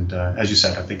things. And as you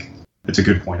said, I think it's a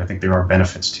good point. I think there are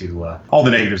benefits to all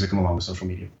the negatives that come along with social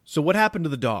media. So what happened to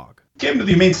the dog? Gave him to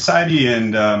the Humane Society.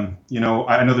 And, I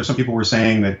know there's some people were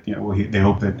saying that, they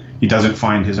hope that he doesn't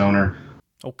find his owner.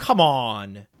 Oh, come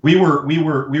on. We were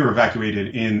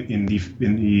evacuated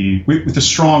with the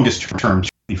strongest term,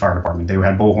 the fire department. They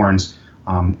had bullhorns.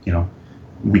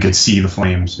 We could see the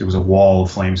flames. It was a wall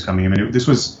of flames coming. I mean, this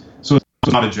was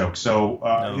not a joke. So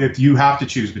no. If you have to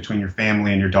choose between your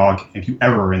family and your dog, if you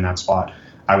ever are in that spot,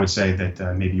 I would say that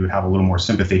maybe you would have a little more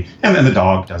sympathy. And then the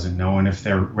dog doesn't know. And if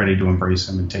they're ready to embrace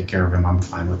him and take care of him, I'm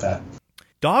fine with that.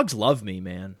 Dogs love me,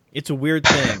 man. It's a weird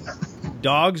thing.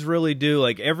 Dogs really do.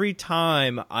 Like, every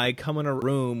time I come in a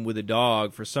room with a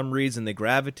dog, for some reason, they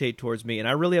gravitate towards me, and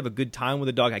I really have a good time with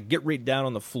a dog. I get right down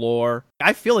on the floor.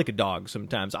 I feel like a dog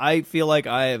sometimes. I feel like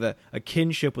I have a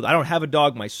kinship with... I don't have a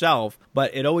dog myself,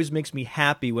 but it always makes me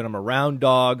happy when I'm around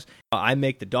dogs. I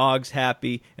make the dogs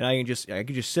happy, and I can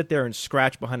just sit there and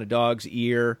scratch behind a dog's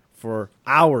ear for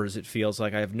hours, it feels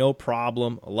like. I have no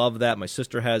problem. I love that. My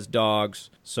sister has dogs,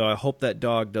 so I hope that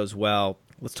dog does well.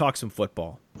 Let's talk some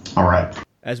football. All right.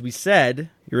 As we said,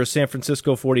 you're a San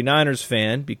Francisco 49ers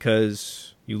fan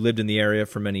because you lived in the area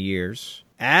for many years.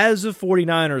 As a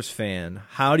 49ers fan,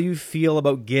 how do you feel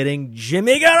about getting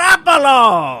Jimmy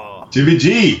Garoppolo? Jimmy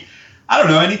G. I don't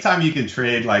know. Anytime you can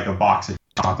trade like a box of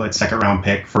chocolate second-round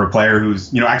pick for a player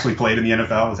who's actually played in the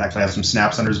NFL, has actually has some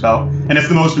snaps under his belt, and it's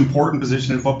the most important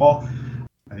position in football,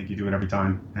 I think you do it every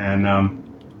time. And I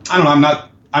don't know.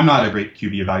 I'm not a great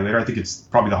QB evaluator. I think it's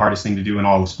probably the hardest thing to do in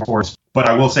all of sports. But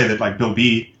I will say that like Bill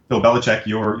Belichick,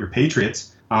 your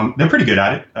Patriots, they're pretty good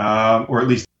at it, or at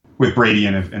least with Brady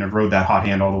and have rode that hot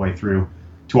hand all the way through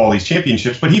to all these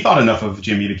championships. But he thought enough of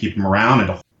Jimmy to keep him around and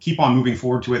to keep on moving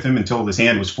forward with him until his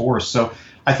hand was forced. So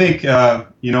I think,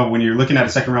 when you're looking at a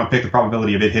second round pick, the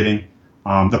probability of it hitting,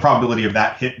 the probability of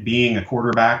that hit being a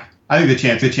quarterback, I think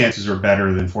the chances are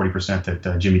better than 40%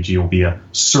 that Jimmy G will be a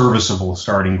serviceable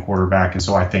starting quarterback. And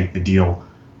so I think the deal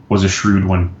was a shrewd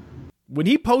one. When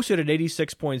he posted an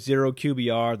 86.0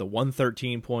 QBR, the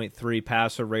 113.3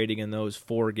 passer rating in those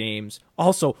 4 games,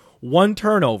 also one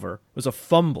turnover, was a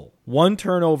fumble. One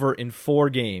turnover in 4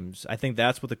 games. I think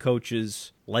that's what the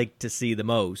coaches like to see the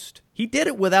most. He did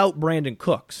it without Brandon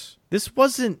Cooks. This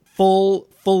wasn't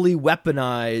fully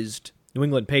weaponized New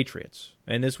England Patriots.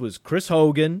 And this was Chris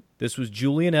Hogan, this was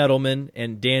Julian Edelman,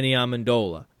 and Danny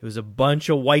Amendola. It was a bunch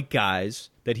of white guys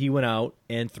that he went out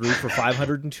and threw for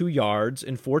 502 yards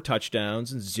and 4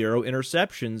 touchdowns and 0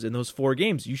 interceptions in those 4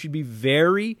 games. You should be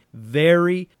very,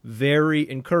 very, very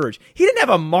encouraged. He didn't have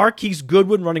a Marquise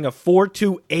Goodwin running a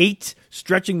 4.28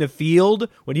 stretching the field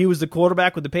when he was the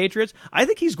quarterback with the Patriots. I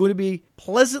think he's going to be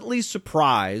pleasantly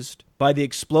surprised by the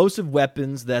explosive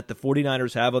weapons that the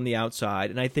 49ers have on the outside,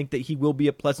 and I think that he will be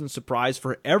a pleasant surprise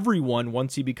for everyone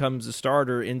once he becomes a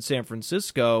starter in San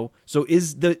Francisco. So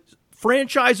is the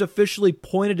franchise officially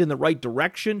pointed in the right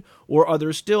direction, or are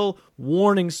there still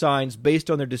warning signs based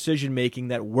on their decision-making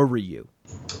that worry you?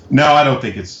 No, I don't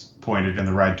think it's pointed in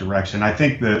the right direction. I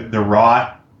think the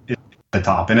rot is at the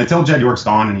top, and until Jed York's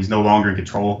gone and he's no longer in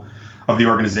control of the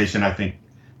organization, I think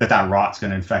that rot's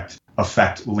going to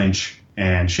affect Lynch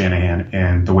and Shanahan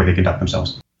and the way they conduct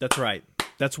themselves. That's right.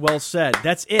 That's well said.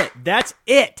 That's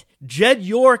it. Jed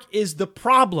York is the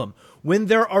problem. When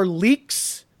there are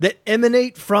leaks that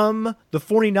emanate from the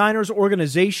 49ers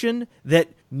organization that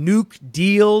nuke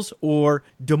deals or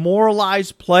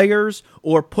demoralize players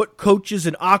or put coaches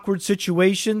in awkward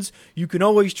situations, you can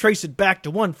always trace it back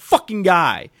to one fucking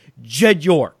guy, Jed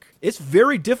York. It's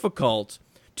very difficult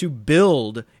to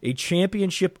build a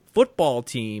championship football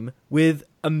team with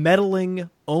a meddling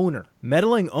owner.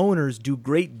 Meddling owners do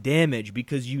great damage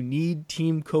because you need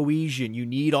team cohesion. You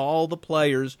need all the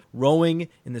players rowing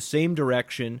in the same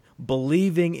direction,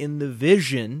 believing in the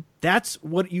vision. That's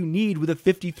what you need with a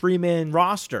 53-man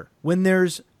roster. When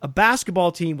there's a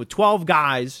basketball team with 12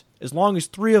 guys, as long as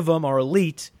 3 of them are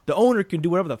elite, the owner can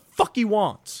do whatever the fuck he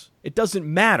wants. It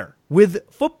doesn't matter.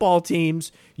 With football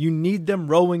teams, you need them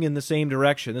rowing in the same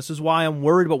direction. This is why I'm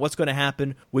worried about what's going to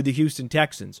happen with the Houston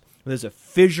Texans. There's a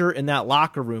fissure in that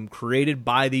locker room created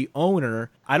by the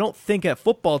owner. I don't think a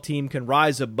football team can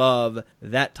rise above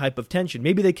that type of tension.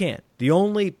 Maybe they can. The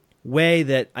only way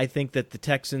that I think that the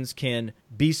Texans can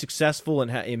be successful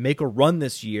and make a run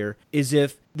this year is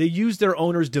if they use their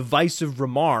owner's divisive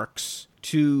remarks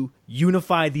to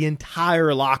unify the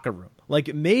entire locker room.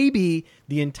 Like maybe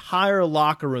the entire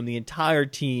locker room, the entire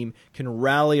team can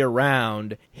rally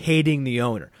around hating the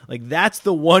owner. Like that's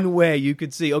the one way you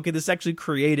could see, okay, this actually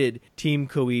created team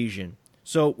cohesion.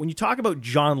 So when you talk about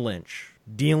John Lynch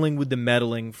dealing with the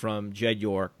meddling from Jed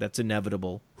York, that's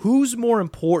inevitable. Who's more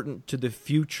important to the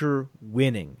future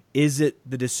winning? Is it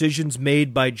the decisions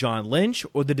made by John Lynch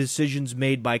or the decisions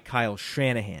made by Kyle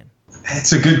Shanahan?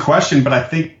 It's a good question, but I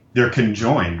think they're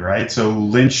conjoined, right? So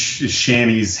Lynch is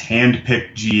Shanny's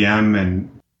hand-picked GM,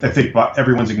 and I think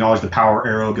everyone's acknowledged the power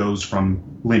arrow goes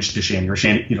from Lynch to Shanny, or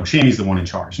Shanny's the one in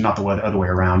charge, not the other way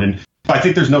around. And I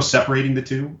think there's no separating the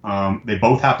two. They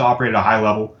both have to operate at a high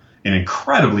level in an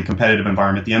incredibly competitive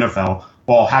environment, the NFL,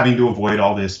 while having to avoid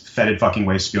all this fetid fucking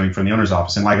waste spewing from the owner's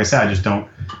office. And like I said,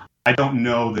 I don't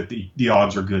know that the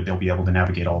odds are good they'll be able to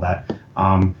navigate all that.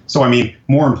 So I mean,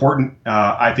 more important,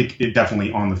 I think it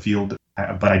definitely on the field.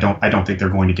 But I don't think they're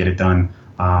going to get it done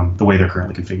the way they're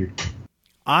currently configured.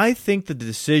 I think the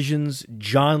decisions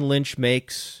John Lynch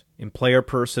makes in player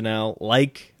personnel,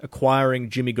 like acquiring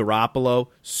Jimmy Garoppolo,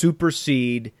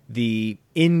 supersede the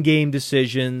in-game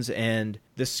decisions and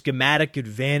the schematic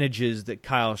advantages that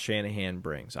Kyle Shanahan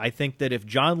brings. I think that if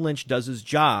John Lynch does his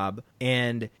job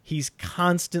and he's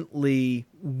constantly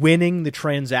winning the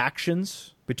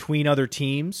transactions between other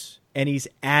teams, and he's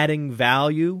adding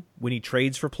value when he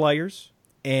trades for players,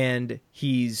 and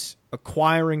he's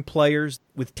acquiring players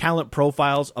with talent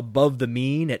profiles above the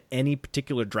mean at any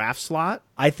particular draft slot,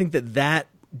 I think that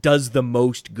does the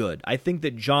most good. I think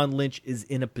that John Lynch is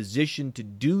in a position to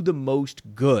do the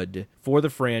most good for the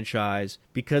franchise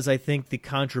because I think the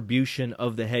contribution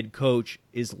of the head coach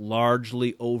is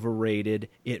largely overrated.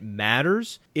 It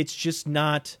matters. It's just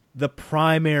not the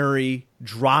primary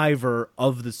driver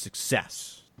of the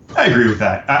success. I agree with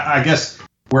that. I guess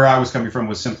where I was coming from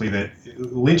was simply that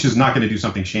Lynch is not going to do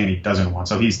something Shanny doesn't want.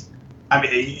 So he's a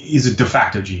de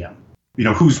facto GM.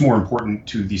 Who's more important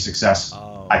to the success?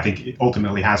 I think it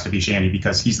ultimately has to be Shanny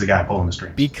because he's the guy pulling the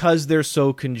strings. Because they're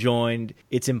so conjoined,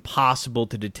 it's impossible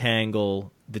to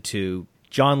detangle the two.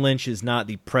 John Lynch is not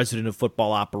the president of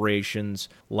football operations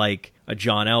like a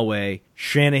John Elway.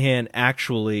 Shanahan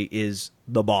actually is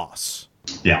the boss.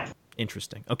 Yeah.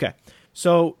 Interesting. Okay.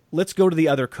 So let's go to the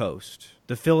other coast.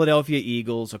 The Philadelphia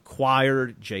Eagles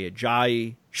acquired Jay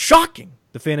Ajayi. Shocking!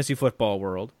 The fantasy football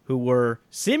world, who were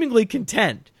seemingly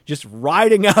content just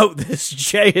riding out this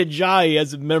Jay Ajayi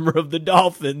as a member of the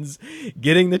Dolphins,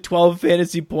 getting the 12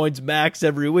 fantasy points max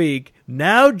every week.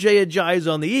 Now Jay Ajayi's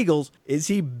on the Eagles. Is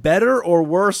he better or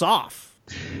worse off?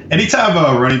 Anytime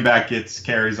a running back gets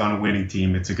carries on a winning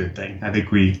team, it's a good thing. I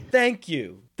think we... Thank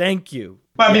you.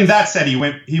 But I mean, that said, he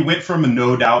went from a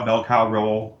no-doubt bell cow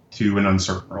role to an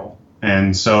uncertain role.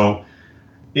 And so...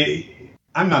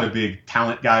 I'm not a big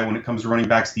talent guy when it comes to running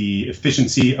backs. The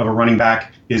efficiency of a running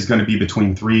back is going to be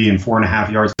between 3 and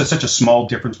 4.5 yards. There's such a small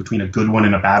difference between a good one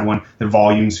and a bad one. The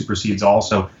volume supersedes all.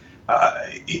 So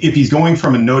if he's going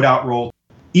from a no-doubt role,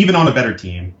 even on a better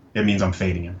team, it means I'm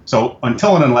fading him. So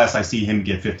until and unless I see him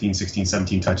get 15, 16,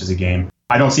 17 touches a game,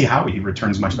 I don't see how he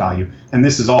returns much value. And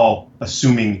this is all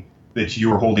assuming that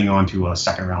you are holding on to a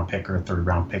second-round pick or a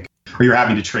third-round pick, or you're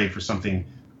having to trade for something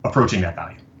approaching that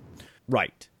value.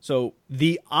 Right. So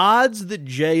the odds that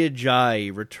Jay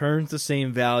Ajayi returns the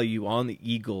same value on the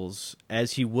Eagles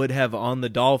as he would have on the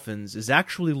Dolphins is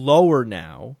actually lower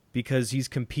now because he's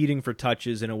competing for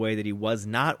touches in a way that he was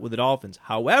not with the Dolphins.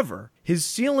 However, his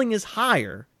ceiling is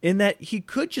higher in that he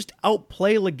could just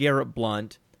outplay LeGarrette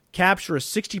Blount, capture a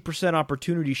 60%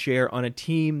 opportunity share on a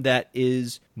team that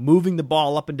is moving the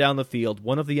ball up and down the field,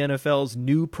 one of the NFL's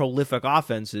new prolific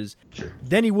offenses,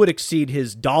 then he would exceed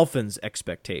his Dolphins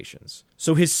expectations.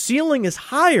 So his ceiling is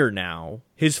higher now,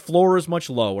 his floor is much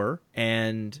lower,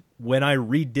 and when I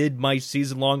redid my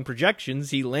season-long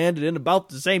projections, he landed in about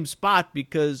the same spot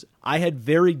because I had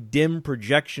very dim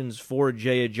projections for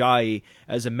Jay Ajayi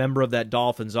as a member of that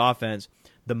Dolphins offense,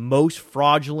 the most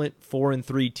fraudulent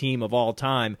 4-3 team of all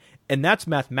time, and that's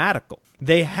mathematical.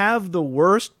 They have the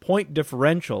worst point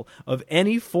differential of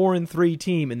any 4-3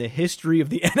 team in the history of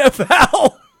the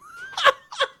NFL.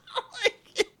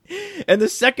 And the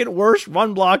second worst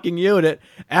run blocking unit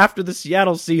after the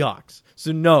Seattle Seahawks.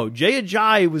 So no, Jay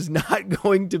Ajayi was not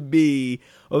going to be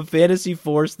a fantasy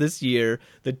force this year.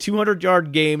 The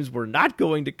 200-yard games were not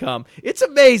going to come. It's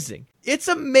amazing. It's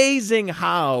amazing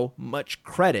how much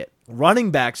credit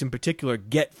running backs in particular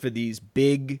get for these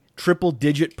big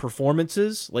triple-digit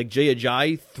performances, like Jay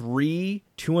Ajayi, 3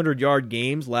 200-yard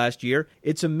games last year.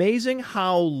 It's amazing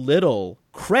how little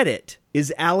credit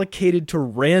is allocated to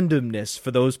randomness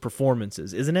for those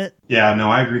performances, isn't it? Yeah, no,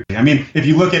 I agree. I mean, if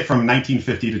you look at from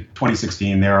 1950 to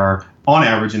 2016, there are, on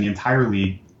average in the entire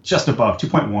league, just above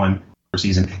 2.1 per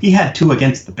season. He had 2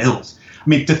 against the Bills. I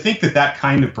mean, to think that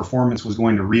kind of performance was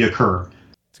going to reoccur,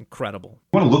 it's incredible.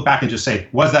 I want to look back and just say,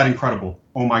 was that incredible?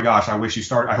 Oh my gosh, I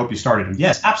hope you started him.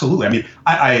 Yes, absolutely. I mean,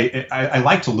 I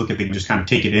like to look at things and just kind of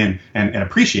take it in and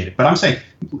appreciate it. But I'm saying,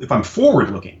 if I'm forward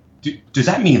looking, does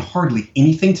that mean hardly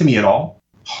anything to me at all?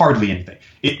 Hardly anything.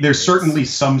 There's certainly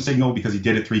some signal because he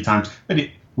did it 3 times, but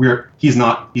he's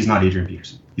not Adrian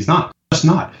Peterson. He's not. Just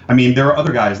not. I mean, there are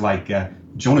other guys like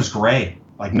Jonas Gray,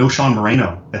 like Noshawn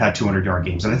Moreno that had 200-yard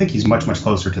games, and I think he's much, much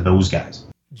closer to those guys.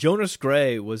 Jonas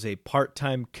Gray was a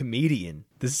part-time comedian.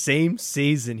 The same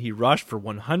season, he rushed for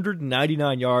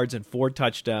 199 yards and 4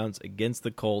 touchdowns against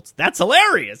the Colts. That's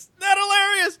hilarious. That's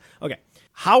hilarious. Okay,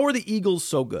 how are the Eagles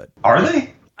so good? Are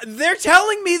they? They're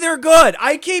telling me they're good.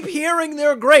 I keep hearing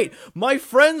they're great. My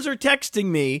friends are texting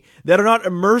me that are not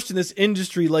immersed in this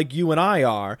industry like you and I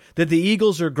are, that the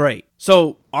Eagles are great.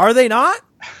 So, are they not?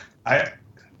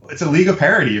 It's a league of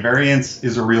parity. Variance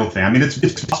is a real thing. I mean,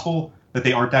 it's possible that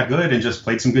they aren't that good and just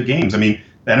played some good games. I mean,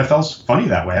 the NFL's funny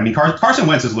that way. I mean, Carson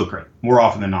Wentz has looked great more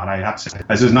often than not. I have to say,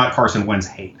 this is not Carson Wentz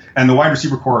hate. And the wide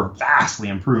receiver core vastly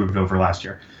improved over last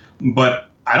year. But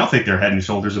I don't think they're head and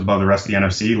shoulders above the rest of the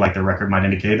NFC, like their record might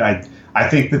indicate. I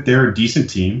think that they're a decent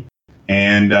team.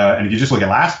 And if you just look at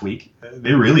last week,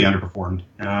 they really underperformed.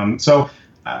 Like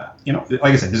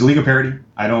I said, there's a league of parity.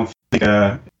 I don't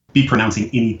think be pronouncing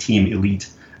any team elite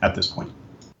at this point.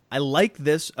 I like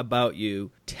this about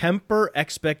you. Temper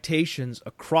expectations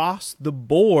across the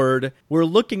board. We're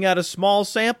looking at a small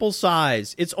sample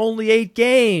size. It's only 8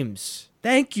 games.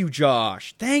 Thank you,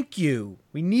 Josh. Thank you.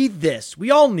 We need this. We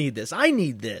all need this. I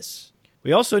need this.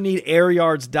 We also need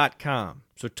airyards.com.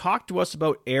 So talk to us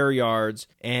about Air Yards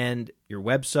and your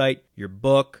website, your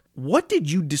book. What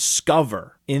did you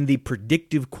discover in the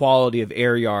predictive quality of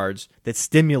Air Yards that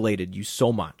stimulated you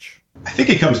so much? I think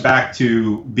it comes back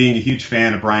to being a huge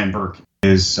fan of Brian Burke,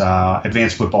 his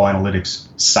advanced football analytics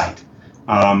site.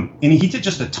 And he did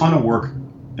just a ton of work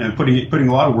and putting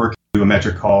a lot of work into a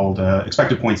metric called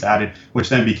expected points added, which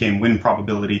then became win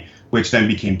probability, which then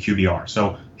became QBR.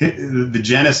 So the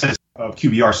genesis of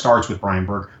QBR starts with Brian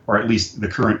Burke, or at least the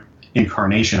current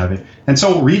incarnation of it. And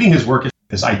so reading his work is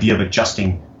this idea of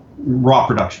adjusting raw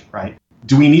production, right?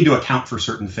 Do we need to account for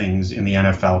certain things in the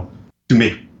NFL to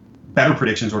make better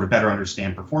predictions or to better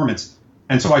understand performance?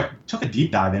 And so I took a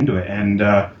deep dive into it. And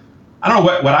I don't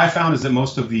know, what I found is that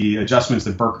most of the adjustments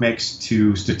that Burke makes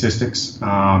to statistics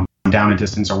down and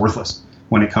distance are worthless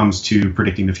when it comes to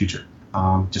predicting the future.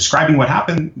 Describing what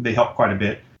happened, they help quite a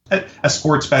bit. As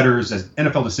sports bettors, as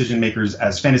NFL decision makers,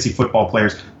 as fantasy football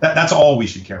players, that's all we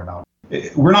should care about.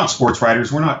 We're not sports writers.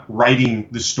 We're not writing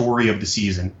the story of the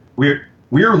season. We're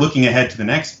looking ahead to the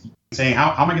next, saying,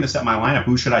 how am I going to set my lineup?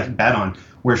 Who should I bet on?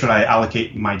 Where should I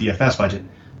allocate my DFS budget?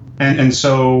 And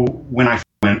so when I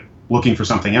went looking for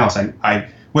something else, I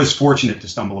was fortunate to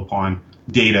stumble upon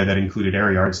data that included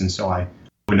Air Yards, and so I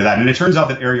went into that. And it turns out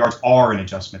that Air Yards are an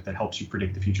adjustment that helps you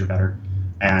predict the future better.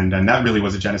 And that really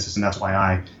was a genesis, and that's why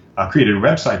I created a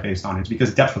website based on it. It's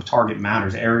because depth of target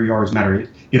matters. Air yards matter.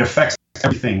 It affects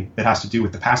everything that has to do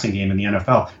with the passing game in the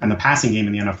NFL. And the passing game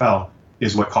in the NFL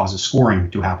is what causes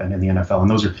scoring to happen in the NFL. And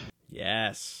those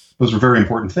are very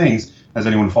important things, as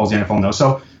anyone who follows the NFL knows.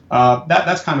 So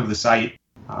that's kind of the site.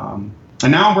 And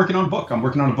now I'm working on a book. I'm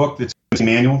working on a book that's a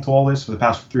manual to all this. For the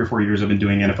past 3 or 4 years, I've been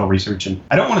doing NFL research. And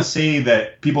I don't want to say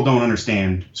that people don't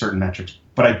understand certain metrics,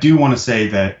 but I do want to say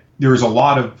that there is a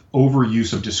lot of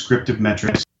overuse of descriptive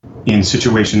metrics in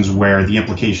situations where the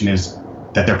implication is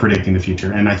that they're predicting the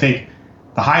future. And I think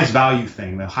the highest value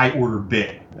thing, the high order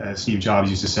bit, as Steve Jobs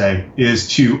used to say, is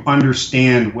to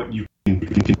understand what you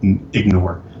can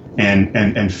ignore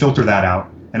and filter that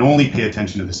out and only pay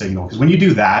attention to the signal. Because when you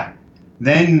do that,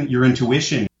 then your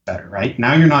intuition is better, right?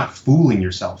 Now you're not fooling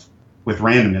yourself with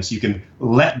randomness. You can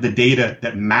let the data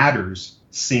that matters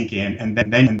sink in, and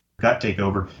then gut take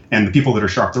over, and the people that are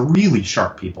sharp, the really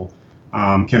sharp people,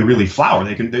 can really flower.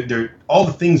 They're all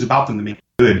the things about them that make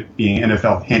good being an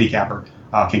NFL handicapper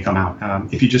can come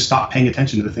out if you just stop paying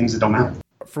attention to the things that don't matter.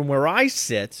 From where I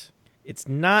sit, it's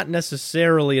not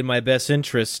necessarily in my best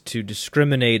interest to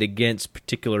discriminate against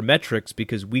particular metrics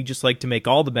because we just like to make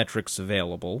all the metrics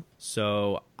available.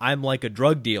 So I'm like a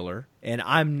drug dealer, and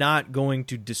I'm not going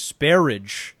to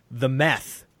disparage the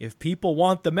meth. If people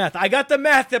want the meth, I got the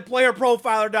meth at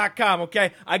playerprofiler.com,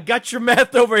 okay? I got your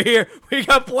meth over here. We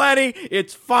got plenty.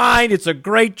 It's fine. It's a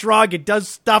great drug. It does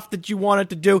stuff that you want it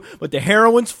to do, but the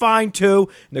heroin's fine too,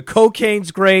 and the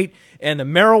cocaine's great, and the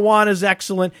marijuana's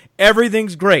excellent.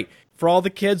 Everything's great. For all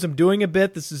the kids, I'm doing a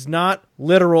bit. This is not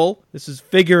literal. This is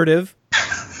figurative.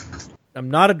 I'm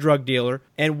not a drug dealer.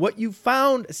 And what you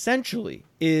found essentially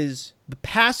is the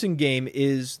passing game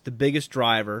is the biggest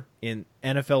driver in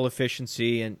NFL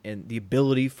efficiency and the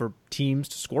ability for teams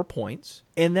to score points.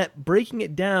 And that breaking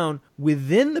it down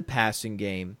within the passing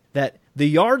game, that the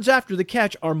yards after the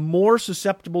catch are more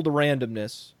susceptible to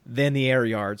randomness than the air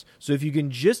yards. So if you can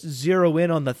just zero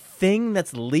in on the thing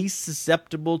that's least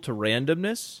susceptible to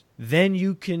randomness, then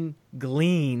you can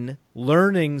glean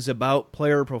learnings about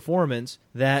player performance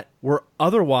that were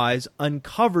otherwise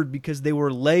uncovered because they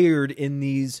were layered in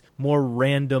these more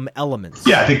random elements.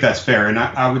 Yeah, I think that's fair. And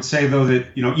I would say, though, that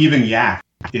even YAC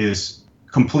is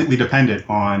completely dependent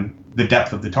on the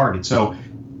depth of the target. So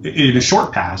in a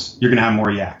short pass, you're going to have more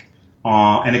YAC.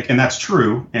 And that's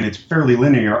true, and it's fairly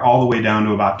linear all the way down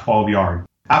to about 12 yards.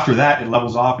 After that, it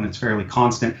levels off, and it's fairly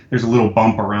constant. There's a little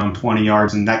bump around 20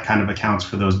 yards, and that kind of accounts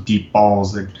for those deep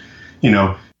balls that,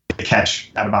 they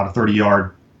catch at about a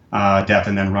 30-yard depth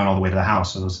and then run all the way to the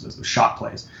house, so those shot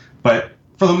plays. But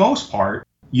for the most part,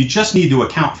 you just need to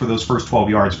account for those first 12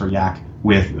 yards for YAC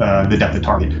with the depth of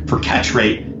target. For catch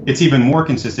rate, it's even more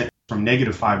consistent from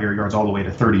 -5 air yards all the way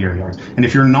to 30 air yards. And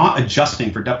if you're not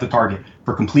adjusting for depth of target,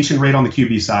 for completion rate on the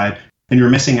QB side, then you're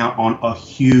missing out on a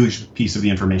huge piece of the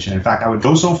information. In fact, I would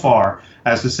go so far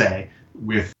as to say,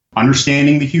 with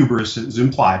understanding the hubris is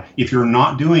implied, if you're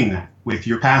not doing that with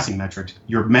your passing metrics,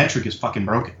 your metric is fucking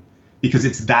broken because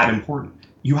it's that important.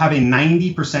 You have a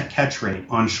 90% catch rate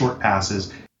on short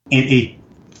passes and a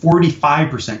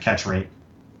 45% catch rate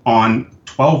on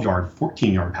 12-yard,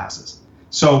 14-yard passes.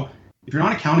 So if you're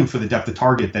not accounting for the depth of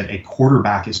target that a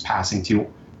quarterback is passing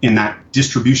to in that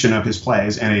distribution of his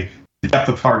plays and the depth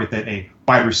of target that a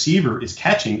wide receiver is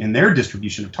catching in their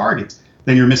distribution of targets,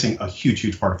 then you're missing a huge,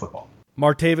 huge part of football.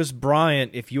 Martavis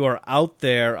Bryant, if you are out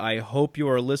there, I hope you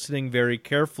are listening very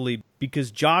carefully,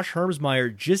 because Josh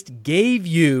Hermsmeyer just gave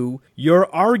you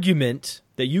your argument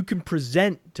that you can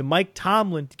present to Mike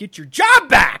Tomlin to get your job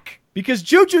back, because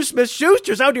Juju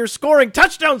Smith-Schuster's out here scoring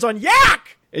touchdowns on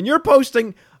Yak, and you're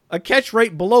posting a catch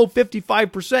rate below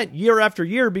 55% year after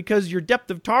year because your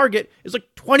depth of target is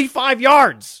like 25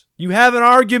 yards. You have an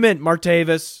argument,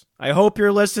 Martavis. I hope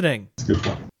you're listening. That's a good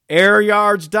point.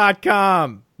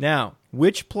 Airyards.com. Now,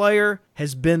 which player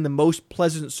has been the most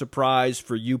pleasant surprise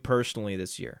for you personally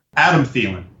this year? Adam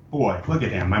Thielen. Boy, look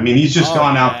at him. I mean, he's just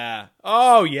gone out.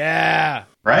 Oh, yeah.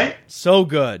 Right? So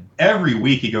good. Every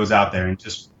week he goes out there and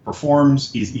just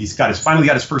performs. He's finally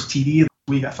got his first TD this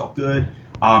week. I felt good.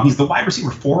 He's the wide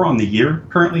receiver 4 on the year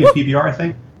currently in PPR, I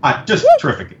think. Just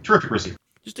terrific receiver.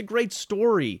 Just a great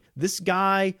story. This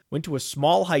guy went to a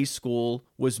small high school,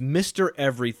 was Mr.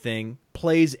 Everything,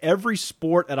 plays every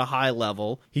sport at a high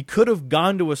level. He could have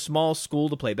gone to a small school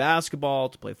to play basketball,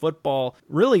 to play football.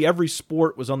 Really, every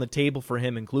sport was on the table for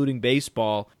him, including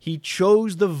baseball. He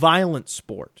chose the violent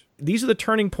sport. These are the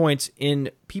turning points in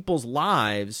people's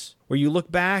lives where you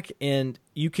look back and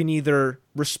you can either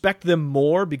respect them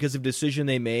more because of a decision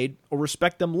they made or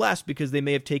respect them less because they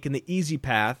may have taken the easy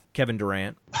path, Kevin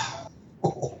Durant.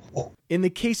 In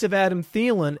the case of Adam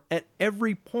Thielen, at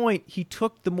every point, he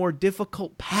took the more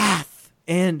difficult path,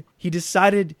 and he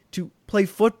decided to play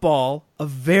football, a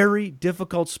very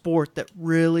difficult sport that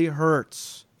really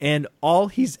hurts. And all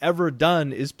he's ever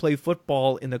done is play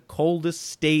football in the coldest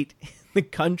state in the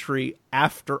country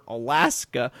after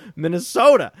Alaska,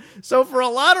 Minnesota. So for a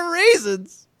lot of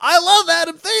reasons, I love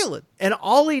Adam Thielen. And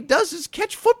all he does is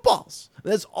catch footballs.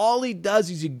 That's all he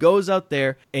does is he goes out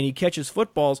there and he catches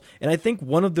footballs. And I think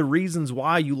one of the reasons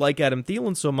why you like Adam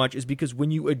Thielen so much is because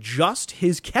when you adjust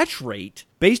his catch rate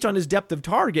based on his depth of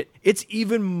target, it's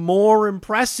even more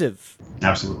impressive.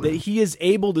 Absolutely. That he is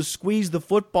able to squeeze the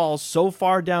football so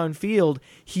far downfield,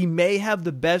 he may have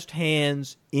the best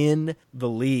hands in the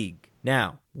league.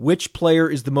 Now, which player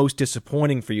is the most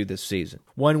disappointing for you this season?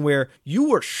 One where you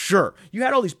were sure, you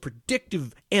had all these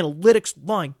predictive analytics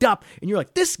lined up, and you're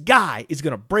like, this guy is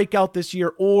going to break out this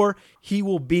year, or he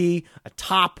will be a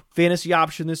top fantasy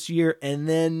option this year, and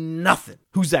then nothing.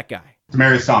 Who's that guy?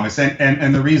 Demaryius Thomas.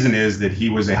 And the reason is that he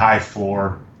was a high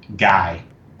floor guy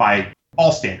by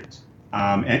all standards.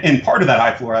 And part of that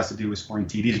high floor has to do with scoring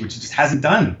TDs, which he just hasn't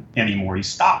done anymore. He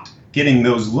stopped getting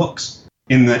those looks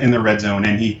in the red zone,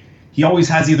 and he always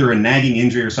has either a nagging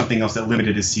injury or something else that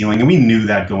limited his ceiling, and we knew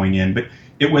that going in. But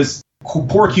it was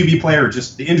poor QB player,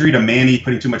 just the injury to Manny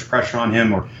putting too much pressure on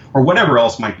him, or whatever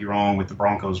else might be wrong with the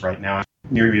Broncos right now.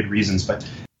 Myriad reasons, but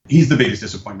he's the biggest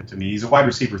disappointment to me. He's a wide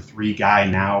receiver 3 guy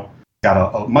now,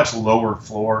 got a much lower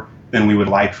floor than we would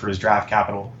like for his draft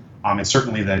capital, and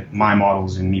certainly that my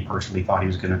models and me personally thought he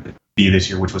was going to be this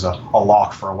year, which was a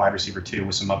lock for a wide receiver 2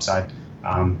 with some upside.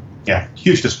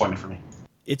 Huge disappointment for me.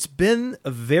 It's been a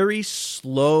very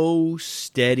slow,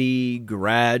 steady,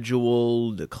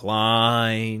 gradual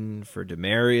decline for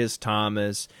Demaryius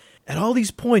Thomas. At all these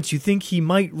points, you think he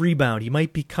might rebound. He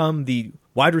might become the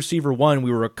wide receiver 1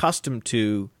 we were accustomed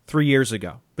to 3 years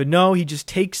ago. But no, he just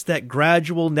takes that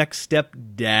gradual next step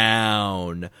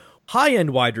down. High-end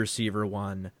wide receiver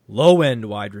 1, low-end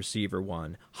wide receiver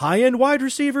 1, high-end wide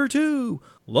receiver 2,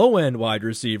 low-end wide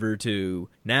receiver 2,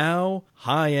 now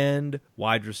high-end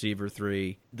wide receiver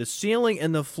 3. The ceiling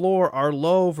and the floor are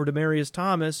low for Demaryius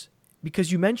Thomas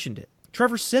because you mentioned it.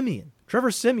 Trevor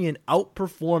Siemian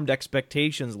outperformed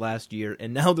expectations last year,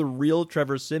 and now the real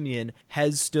Trevor Siemian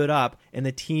has stood up, and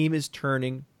the team is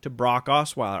turning to Brock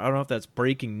Osweiler. I don't know if that's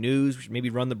breaking news. We should maybe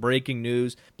run the breaking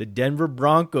news. The Denver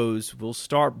Broncos will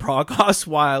start Brock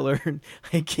Osweiler.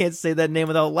 I can't say that name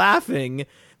without laughing.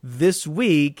 This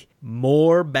week,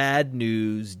 more bad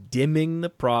news dimming the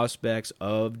prospects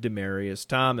of Demaryius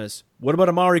Thomas. What about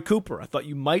Amari Cooper? I thought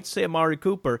you might say Amari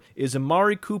Cooper. Is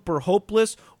Amari Cooper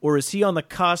hopeless, or is he on the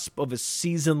cusp of a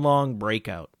season-long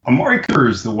breakout? Amari Cooper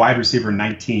is the wide receiver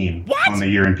 19 on the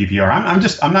year in PPR.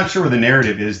 I'm not sure where the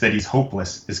narrative is that he's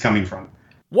hopeless is coming from.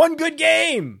 One good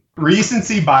game.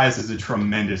 Recency bias is a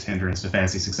tremendous hindrance to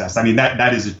fantasy success. I mean,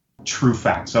 that is a true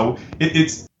fact. So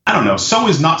it's I don't know. So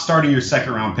is not starting your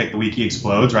second round pick the week he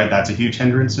explodes, right? That's a huge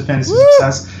hindrance to fantasy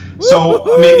success. So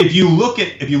I mean, if you look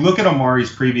at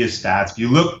Amari's previous stats, if you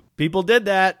look People did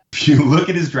that. If you look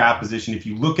at his draft position, if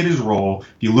you look at his role,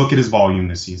 if you look at his volume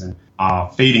this season,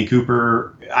 fading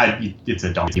Cooper, it's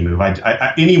a donkey move.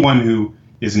 Anyone who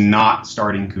is not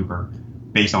starting Cooper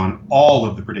based on all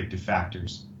of the predictive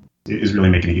factors is really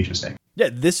making a huge mistake. Yeah,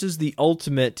 this is the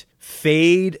ultimate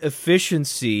fade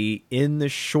efficiency in the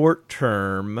short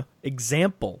term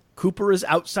example. Cooper is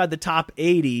outside the top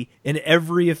 80 in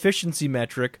every efficiency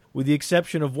metric, with the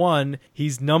exception of one.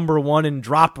 He's number one in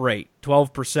drop rate,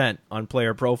 12% on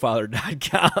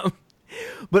playerprofiler.com.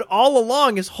 But all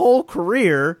along his whole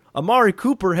career, Amari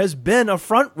Cooper has been a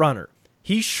front runner.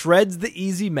 He shreds the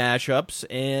easy matchups,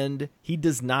 and he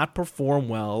does not perform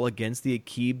well against the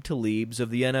Aqib Talibs of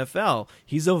the NFL.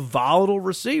 He's a volatile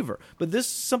receiver, but this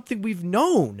is something we've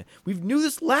known. We knew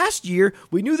this last year.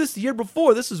 We knew this the year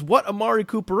before. This is what Amari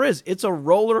Cooper is. It's a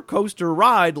roller coaster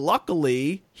ride.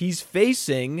 Luckily, he's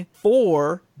facing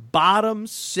 4 bottom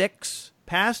 6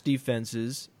 pass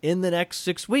defenses in the next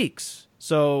 6 weeks.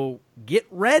 So get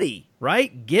ready,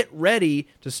 right? Get ready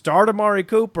to start Amari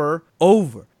Cooper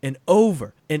over and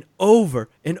over and over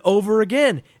and over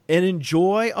again and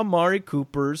enjoy Amari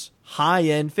Cooper's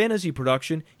high-end fantasy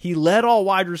production. He led all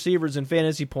wide receivers in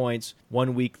fantasy points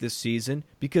 1 week this season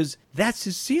because that's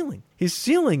his ceiling. His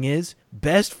ceiling is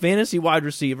best fantasy wide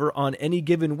receiver on any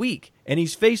given week, and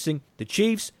he's facing the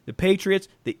Chiefs, the Patriots,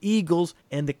 the Eagles,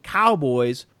 and the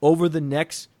Cowboys over the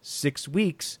next 6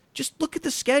 weeks. Just look at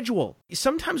the schedule.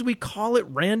 Sometimes we call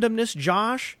it randomness,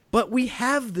 Josh, but we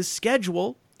have the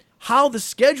schedule. How the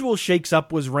schedule shakes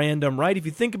up was random, right? If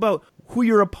you think about who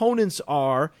your opponents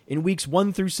are in weeks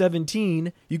 1 through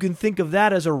 17, you can think of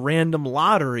that as a random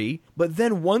lottery. But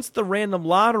then once the random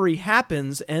lottery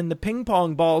happens and the ping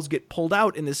pong balls get pulled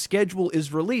out and the schedule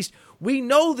is released, we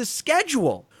know the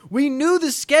schedule. We knew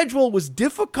the schedule was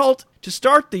difficult to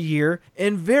start the year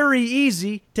and very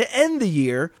easy to end the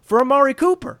year for Amari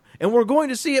Cooper. And we're going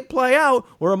to see it play out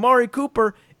where Amari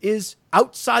Cooper is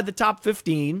outside the top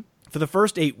 15 for the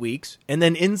first 8 weeks and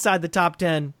then inside the top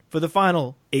 10 for the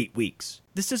final 8 weeks.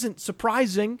 This isn't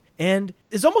surprising, and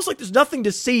it's almost like there's nothing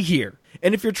to see here.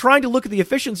 And if you're trying to look at the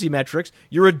efficiency metrics,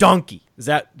 you're a donkey.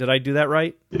 Did I do that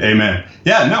right? Amen.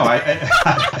 Yeah, no,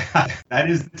 that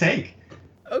is the take.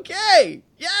 Okay,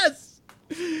 yes.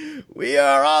 We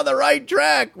are on the right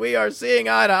track. We are seeing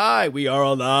eye to eye. We are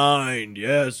aligned.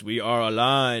 Yes, we are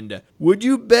aligned. Would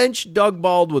you bench Doug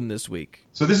Baldwin this week?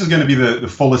 So this is going to be the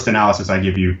fullest analysis I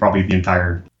give you, probably the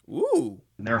entire. Ooh.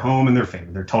 They're home and they're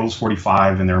favored. Their total's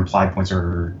 45 and their implied points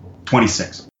are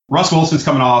 26. Russ Wilson's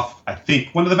coming off, I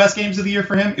think, one of the best games of the year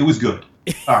for him. It was good.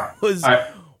 All right. It was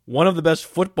one of the best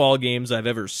football games I've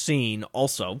ever seen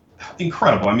also.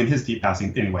 Incredible. I mean, his deep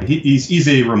passing, anyway, he's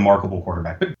a remarkable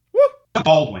quarterback. But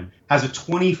Baldwin has a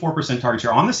 24% target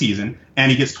share on the season,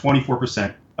 and he gets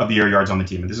 24% of the air yards on the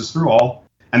team. And this is through all.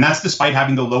 And that's despite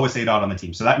having the lowest ADOT on the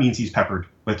team. So that means he's peppered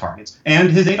with targets. And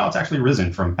his ADOT's actually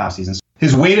risen from past seasons.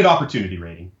 His weighted opportunity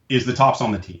rating is the tops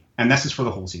on the team. And this is for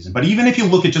the whole season. But even if you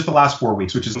look at just the last 4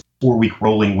 weeks, which is a 4-week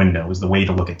rolling window, is the way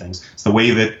to look at things. It's the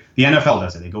way that the NFL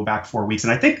does it. They go back 4 weeks.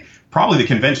 And I think probably the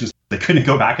conventions, they couldn't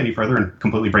go back any further and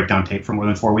completely break down tape for more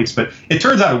than 4 weeks. But it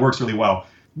turns out it works really well.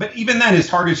 But even then, his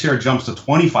target share jumps to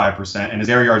 25% and his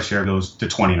air yard share goes to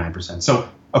 29%. So,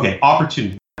 okay,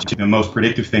 opportunity, the most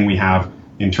predictive thing we have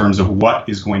in terms of what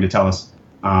is going to tell us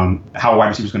how a wide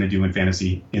receiver is going to do in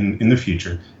fantasy in the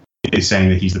future, is saying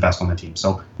that he's the best on the team.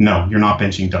 So, no, you're not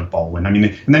benching Doug Baldwin. I mean,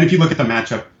 and then if you look at the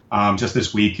matchup just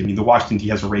this week, I mean, the Washington D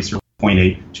has a racer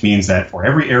 0.8, which means that for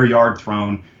every air yard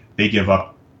thrown, they give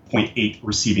up 0.8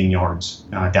 receiving yards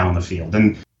down the field.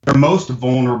 And they're most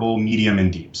vulnerable medium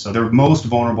and deep. So they're most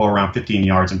vulnerable around 15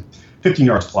 yards and 15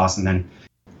 yards plus. And then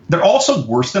they're also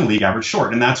worse than league average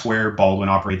short. And that's where Baldwin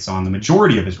operates on the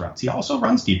majority of his routes. He also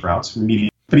runs deep routes from medium,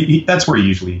 but that's where he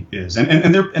usually is.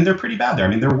 And they're pretty bad there. I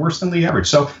mean, they're worse than league average.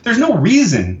 So there's no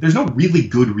really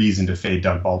good reason to fade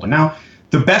Doug Baldwin. Now,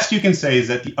 the best you can say is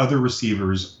that the other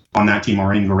receivers on that team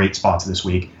are in great spots this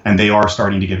week, and they are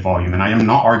starting to get volume. And I am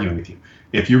not arguing with you.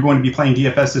 If you're going to be playing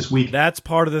DFS this week, that's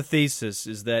part of the thesis,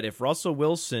 is that if Russell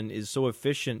Wilson is so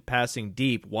efficient passing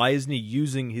deep, why isn't he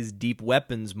using his deep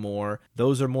weapons more?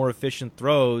 Those are more efficient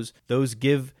throws. Those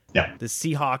give the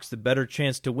Seahawks the better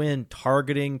chance to win,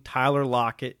 targeting Tyler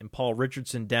Lockett and Paul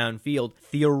Richardson downfield.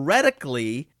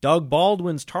 Theoretically, Doug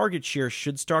Baldwin's target share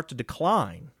should start to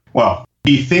decline. Well,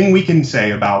 the thing we can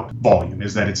say about volume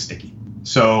is that it's sticky.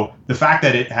 So the fact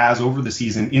that it has over the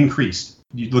season increased,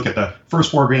 you look at the first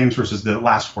 4 games versus the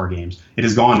last 4 games, it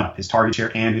has gone up. His target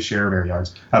share and his share of air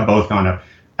yards have both gone up.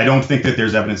 I don't think that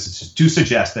there's evidence to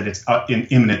suggest that it's in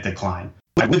imminent decline.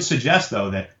 I would suggest,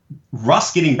 though, that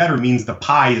Russ getting better means the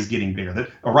pie is getting bigger, that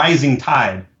a rising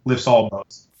tide lifts all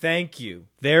boats. Thank you.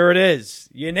 There it is.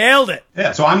 You nailed it.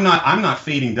 Yeah, so I'm not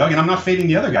fading Doug, and I'm not fading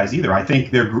the other guys either. I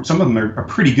think some of them are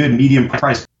pretty good medium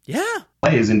price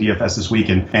plays in DFS this week,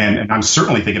 and I'm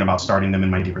certainly thinking about starting them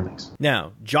in my deeper leagues.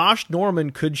 Now, Josh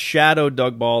Norman could shadow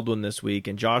Doug Baldwin this week,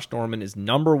 and Josh Norman is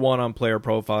number 1 on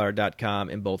playerprofiler.com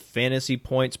in both fantasy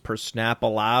points per snap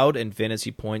allowed and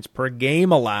fantasy points per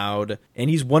game allowed,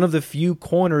 and he's one of the few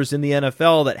corners in the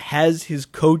NFL that has his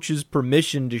coach's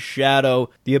permission to shadow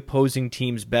the opposing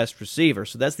team's best receiver.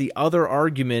 So that's the other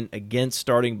argument against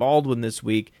starting Baldwin this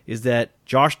week, is that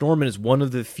Josh Norman is one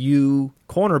of the few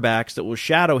cornerbacks that will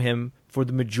shadow him for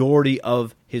the majority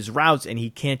of his routes, and he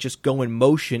can't just go in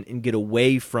motion and get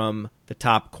away from the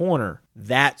top corner.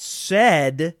 That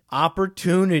said,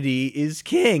 opportunity is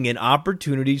king, and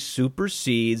opportunity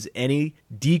supersedes any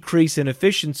decrease in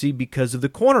efficiency because of the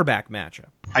cornerback matchup.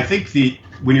 I think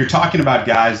when you're talking about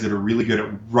guys that are really good at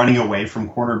running away from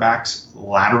cornerbacks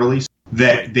laterally,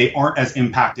 that they aren't as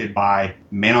impacted by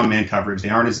man-on-man coverage, they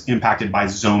aren't as impacted by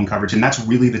zone coverage, and that's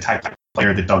really the type of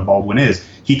player that Doug Baldwin is.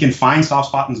 He can find soft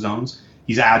spot in zones.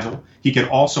 He's agile. He can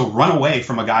also run away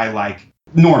from a guy like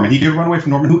Norman. He could run away from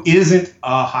Norman, who isn't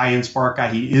a high-end spark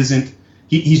guy.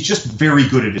 He's just very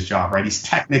good at his job, right? He's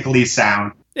technically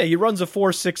sound. Yeah, he runs a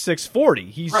 4.66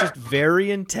 40. He's just very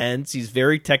intense. He's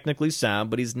very technically sound,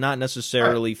 but he's not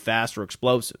necessarily fast or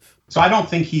explosive. So I don't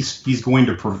think he's going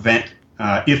to prevent,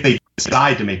 if they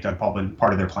decide to make Doug Baldwin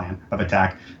part of their plan of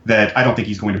attack, that I don't think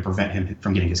he's going to prevent him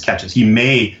from getting his catches. He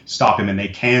may stop him, and they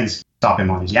can stop him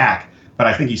on his yak, but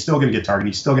I think he's still going to get targeted.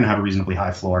 He's still going to have a reasonably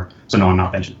high floor. So no, I'm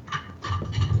not benching.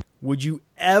 Would you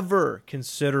ever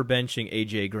consider benching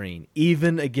A.J. Green,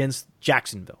 even against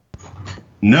Jacksonville?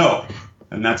 No,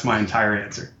 and that's my entire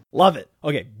answer. Love it.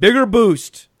 Okay, bigger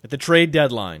boost at the trade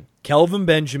deadline. Kelvin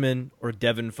Benjamin or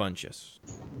Devin Funchess?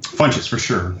 Funchess, for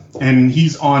sure. And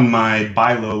he's on my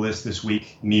buy low list this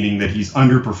week, meaning that he's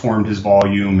underperformed his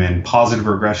volume and positive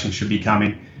regression should be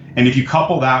coming. And if you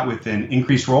couple that with an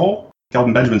increased role,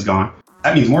 Kelvin Benjamin's gone.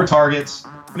 That means more targets.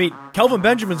 I mean, Kelvin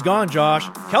Benjamin's gone, Josh.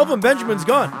 Kelvin Benjamin's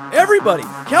gone. Everybody,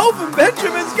 Kelvin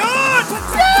Benjamin's gone!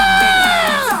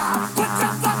 Yeah!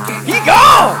 He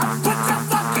gone!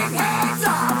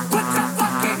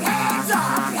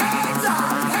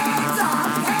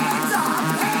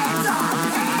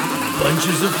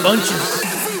 Bunches of bunches.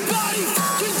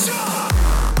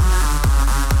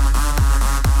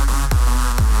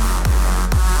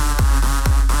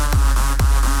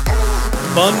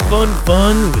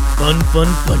 Fun with fun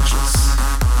bunches.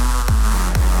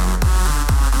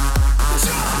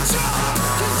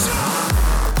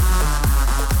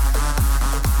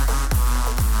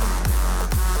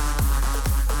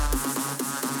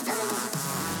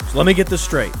 So let me get this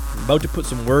straight. I'm about to put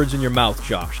some words in your mouth,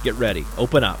 Josh. Get ready.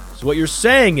 Open up. So what you're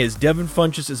saying is Devin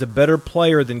Funchess is a better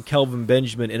player than Kelvin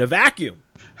Benjamin in a vacuum.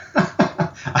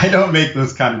 I don't make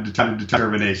those kind of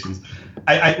determinations.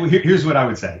 Here's what I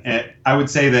would say. I would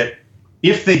say that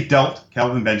if they dealt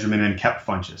Kelvin Benjamin and kept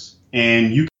Funchess,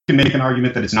 and you can make an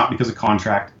argument that it's not because of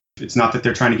contract, it's not that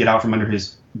they're trying to get out from under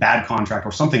his bad contract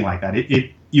or something like that.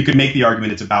 You could make the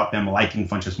argument it's about them liking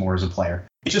Funchess more as a player.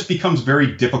 It just becomes very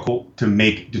difficult to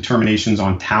make determinations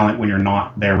on talent when you're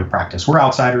not there with practice. We're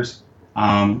outsiders.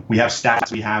 We have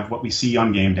stats. We have what we see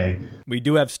on game day. We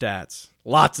do have stats.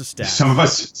 Lots of stats.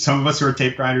 Some of us are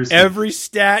tape grinders. Every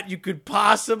stat you could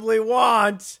possibly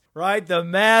want, right? The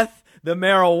meth, the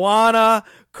marijuana,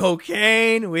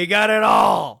 cocaine, we got it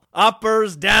all.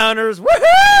 Uppers, downers,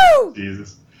 woohoo!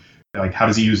 Jesus. Like, how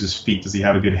does he use his feet? Does he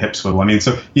have a good hip swivel? I mean,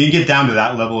 so you can get down to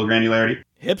that level of granularity.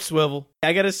 Hip swivel.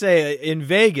 I got to say, in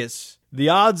Vegas, the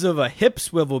odds of a hip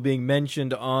swivel being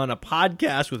mentioned on a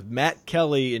podcast with Matt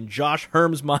Kelly and Josh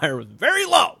Hermsmeyer was very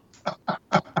low.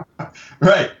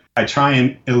 Right. I try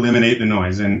and eliminate the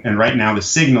noise. And right now the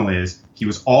signal is he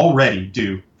was already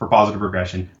due for positive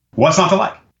regression. What's not to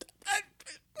like?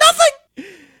 Nothing.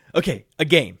 Okay, a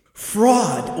game.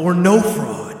 Fraud or no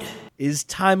fraud? Is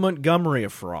Ty Montgomery a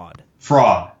fraud?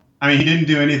 Fraud. I mean, he didn't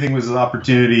do anything with his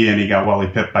opportunity, and he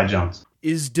got pipped by Jones.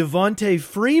 Is Devontae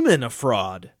Freeman a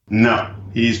fraud? No.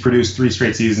 He's produced 3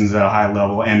 straight seasons at a high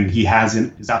level, and he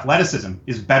hasn't. His athleticism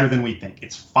is better than we think.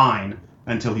 It's fine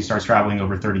until he starts traveling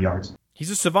over 30 yards. He's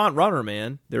a savant runner,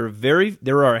 man. There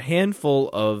are a handful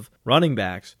of running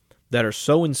backs that are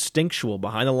so instinctual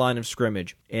behind the line of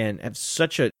scrimmage and have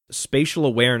such a spatial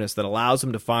awareness that allows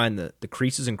him to find the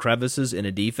creases and crevices in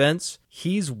a defense.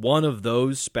 He's one of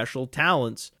those special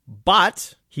talents,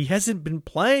 but he hasn't been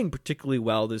playing particularly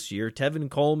well this year. Tevin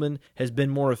Coleman has been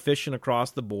more efficient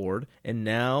across the board, and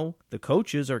now the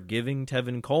coaches are giving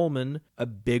Tevin Coleman a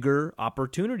bigger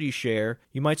opportunity share.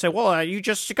 You might say, well, you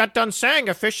just got done saying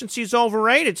efficiency is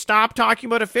overrated. Stop talking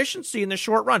about efficiency in the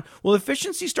short run. Well,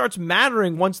 efficiency starts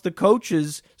mattering once the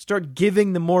coaches start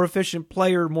giving the more efficient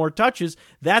player more touches.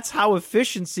 That's how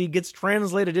efficiency gets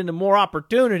translated into more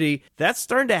opportunity. That's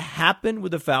starting to happen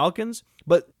with the Falcons.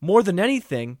 But more than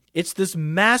anything, it's this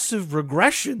massive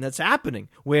regression that's happening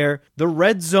where the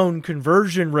red zone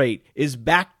conversion rate is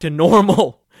back to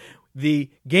normal.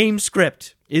 The game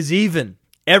script is even.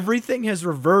 Everything has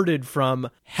reverted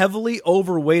from heavily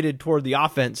overweighted toward the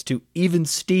offense to even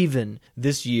Steven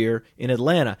this year in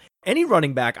Atlanta. Any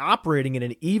running back operating in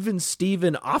an even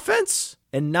Steven offense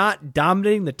and not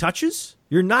dominating the touches,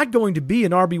 you're not going to be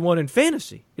an RB1 in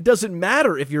fantasy. It doesn't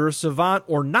matter if you're a savant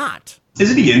or not.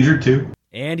 Isn't he injured too?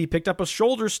 And he picked up a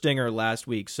shoulder stinger last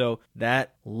week, so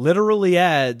that literally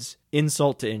adds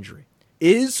insult to injury.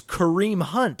 Is Kareem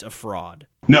Hunt a fraud?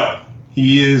 No.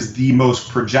 He is the most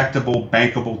projectable,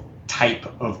 bankable type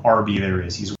of RB there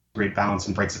is. He's great balance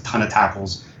and breaks a ton of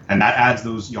tackles, and that adds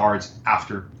those yards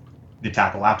after the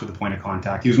tackle, after the point of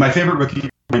contact. He was my favorite rookie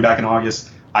coming back in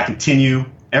August. I continue.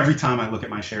 Every time I look at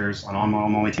my shares on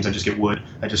only teams, I just get wood.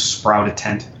 I just sprout a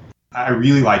tent. I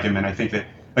really like him, and I think that,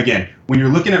 again, when you're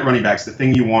looking at running backs, the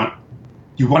thing you want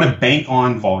to bank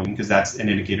on volume because that's an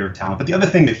indicator of talent. But the other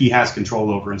thing that he has control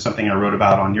over, and something I wrote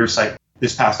about on your site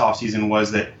this past offseason,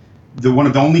 was that one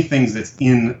of the only things that's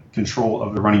in control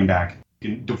of the running back,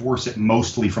 you can divorce it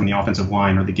mostly from the offensive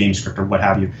line or the game script or what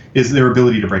have you, is their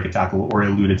ability to break a tackle or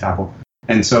elude a tackle.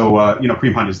 And so,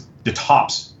 Kareem Hunt is the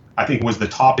tops. I think was the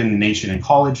top in the nation in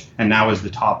college, and now is the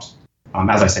tops.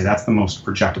 As I say, that's the most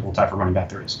projectable type of running back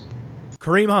there is.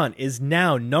 Kareem Hunt is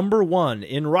now number 1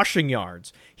 in rushing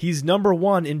yards. He's number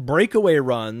 1 in breakaway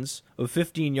runs of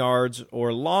 15 yards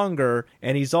or longer,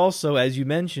 and he's also, as you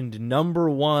mentioned, number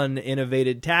 1 in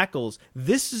evaded tackles.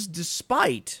 This is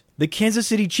despite the Kansas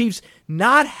City Chiefs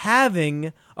not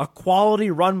having a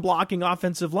quality run-blocking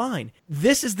offensive line.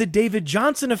 This is the David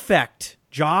Johnson effect,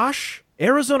 Josh.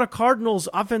 Arizona Cardinals'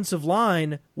 offensive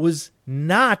line was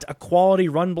not a quality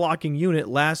run-blocking unit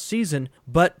last season,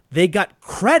 but they got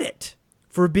credit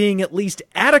for being at least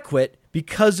adequate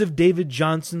because of David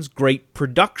Johnson's great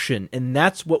production, and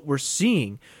that's what we're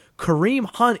seeing. Kareem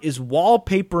Hunt is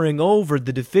wallpapering over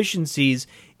the deficiencies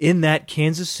in that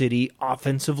Kansas City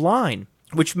offensive line,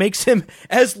 which makes him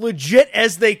as legit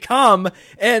as they come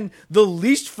and the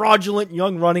least fraudulent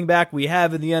young running back we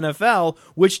have in the NFL,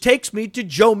 which takes me to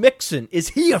Joe Mixon. Is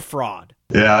he a fraud?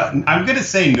 Yeah, I'm going to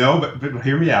say no, but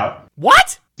hear me out.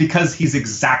 What? Because he's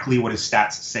exactly what his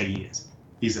stats say he is.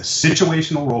 He's a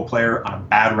situational role player on a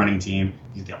bad running team.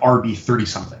 He's the RB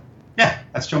 30-something. Yeah,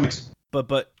 that's Joe Mixon.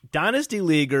 But Dynasty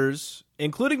Leaguers,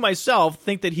 including myself,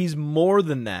 think that he's more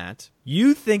than that.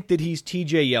 You think that he's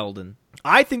TJ Yeldon.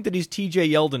 I think that he's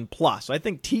TJ Yeldon plus. I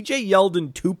think TJ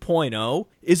Yeldon 2.0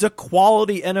 is a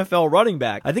quality NFL running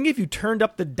back. I think if you turned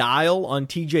up the dial on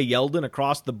TJ Yeldon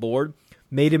across the board,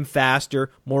 made him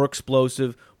faster, more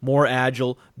explosive, more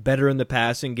agile, better in the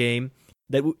passing game,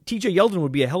 that TJ Yeldon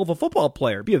would be a hell of a football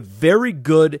player, be a very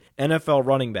good NFL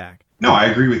running back. No, I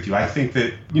agree with you. I think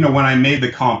that, when I made the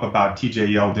comp about TJ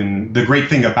Yeldon, the great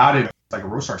thing about it, it's like a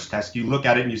Rorschach's test. You look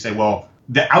at it and you say, well,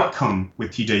 the outcome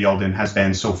with TJ Yeldon has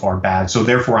been so far bad, so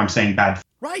therefore I'm saying bad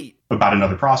about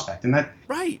another prospect. And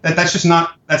that's just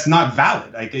not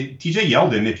valid. Like TJ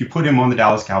Yeldon, if you put him on the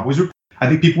Dallas Cowboys, I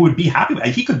think people would be happy with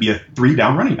it. He could be a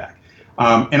 3-down running back.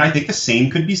 And I think the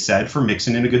same could be said for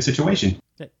Mixon in a good situation.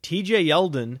 TJ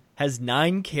Yeldon has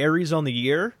 9 carries on the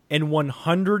year and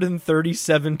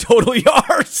 137 total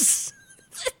yards.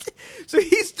 So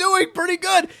he's doing pretty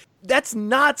good. That's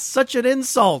not such an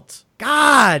insult.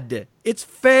 God, it's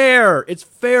fair. It's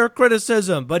fair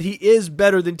criticism, but he is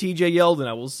better than TJ Yeldon.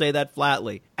 I will say that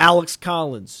flatly. Alex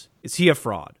Collins, is he a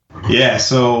fraud? Yeah,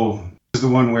 so this is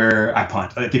the one where I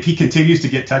punt. Like, if he continues to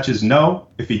get touches, no.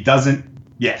 If he doesn't,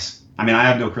 yes. I mean, I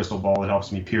have no crystal ball that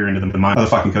helps me peer into the mind of the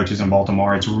fucking coaches in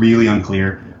Baltimore. It's really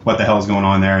unclear what the hell is going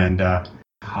on there. And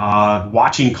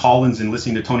watching Collins and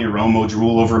listening to Tony Romo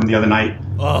drool over him the other night,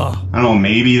 I don't know,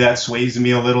 maybe that sways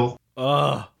me a little.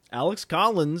 Alex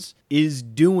Collins is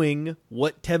doing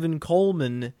what Tevin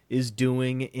Coleman is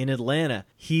doing in Atlanta.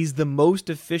 He's the most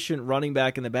efficient running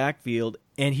back in the backfield,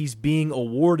 and he's being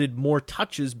awarded more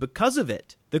touches because of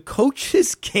it. The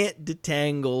coaches can't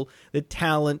detangle the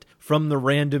talent from the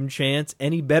random chance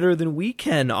any better than we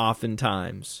can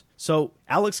oftentimes. So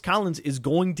Alex Collins is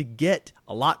going to get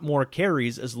a lot more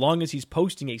carries as long as he's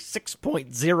posting a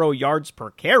 6.0 yards per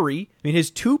carry. I mean,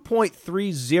 his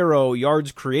 2.30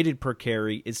 yards created per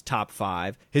carry is top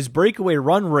 5. His breakaway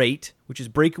run rate, which is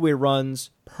breakaway runs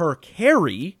per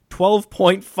carry,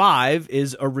 12.5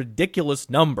 is a ridiculous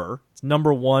number. It's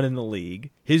number 1 in the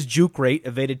league. His juke rate,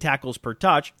 evaded tackles per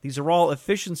touch, these are all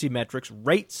efficiency metrics,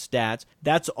 rate stats.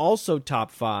 That's also top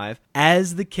 5.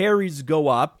 As the carries go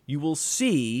up, you will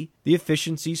see the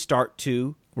efficiency start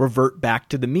to revert back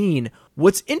to the mean.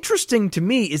 What's interesting to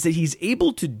me is that he's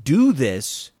able to do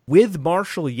this with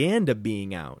Marshall Yanda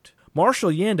being out.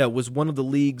 Marshall Yanda was one of the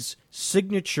league's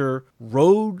signature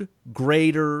road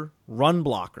grader run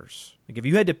blockers. Like if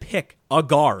you had to pick a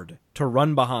guard to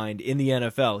run behind in the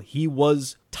NFL, he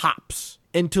was tops.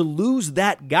 And to lose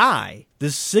that guy,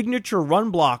 the signature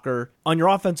run blocker on your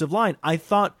offensive line, I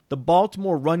thought the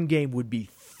Baltimore run game would be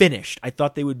finished. I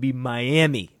thought they would be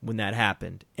Miami when that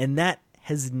happened. And that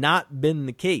has not been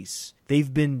the case.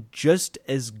 They've been just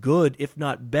as good, if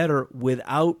not better,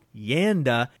 without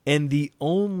Yanda, and the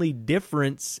only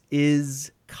difference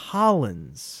is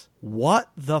Collins.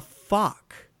 What the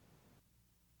fuck?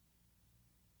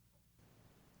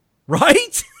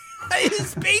 Right? He's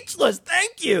speechless.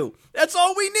 Thank you. That's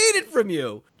all we needed from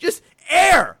you. Just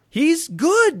air. He's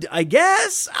good, I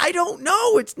guess. I don't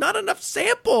know. It's not enough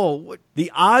sample.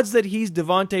 The odds that he's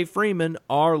Devontae Freeman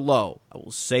are low. I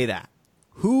will say that.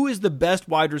 Who is the best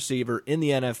wide receiver in the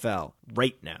NFL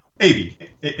right now? AB,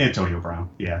 Antonio Brown.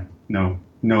 Yeah, no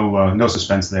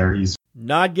suspense there. He's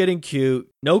not getting cute.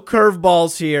 No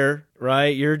curveballs here,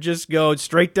 right? You're just going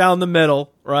straight down the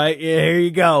middle, right? Yeah, here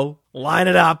you go. Line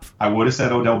it up. I would have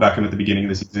said Odell Beckham at the beginning of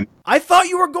the season. I thought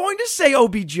you were going to say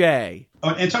OBJ.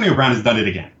 Antonio Brown has done it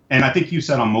again. And I think you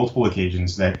said on multiple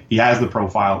occasions that he has the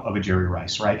profile of a Jerry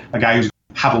Rice, right? A guy who's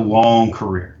have a long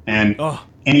career.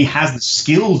 And he has the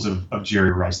skills of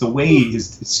Jerry Rice, the way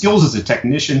his skills as a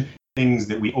technician, things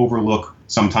that we overlook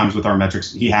sometimes with our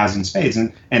metrics he has in spades,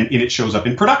 and it shows up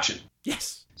in production.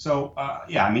 Yes. So,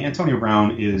 Antonio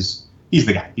Brown he's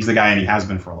the guy. He's the guy, and he has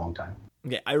been for a long time.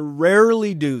 Okay, I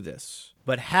rarely do this,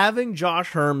 but having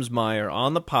Josh Hermsmeyer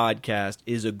on the podcast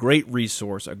is a great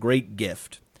resource, a great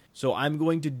gift. So I'm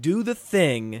going to do the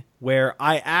thing where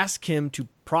I ask him to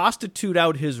prostitute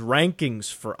out his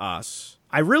rankings for us.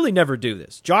 I really never do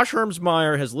this. Josh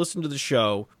Hermsmeyer has listened to the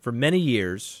show for many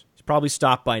years. He's probably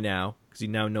stopped by now because he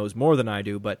now knows more than I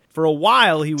do. But for a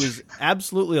while, he was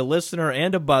absolutely a listener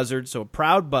and a buzzard, so a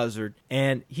proud buzzard.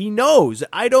 And he knows that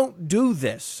I don't do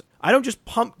this. I don't just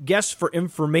pump guests for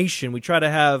information. We try to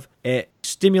have a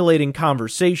stimulating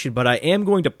conversation, but I am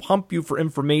going to pump you for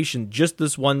information just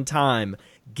this one time.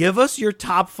 Give us your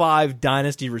top 5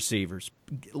 dynasty receivers.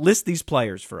 List these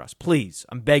players for us, please.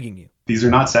 I'm begging you. These are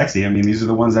not sexy. I mean, these are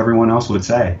the ones everyone else would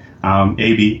say.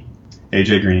 AB,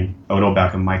 AJ Green, Odell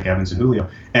Beckham, Mike Evans, and Julio.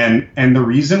 And the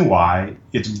reason why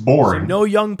it's boring. So no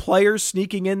young players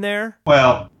sneaking in there?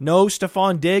 Well, no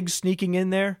Stephon Diggs sneaking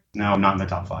in there? No, not in the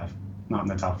top 5. Not in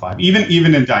the top 5.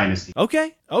 Even in Dynasty.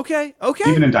 Okay.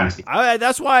 Even in Dynasty.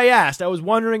 That's why I asked. I was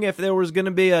wondering if there was going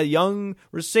to be a young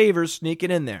receiver sneaking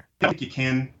in there. I think you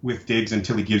can with Diggs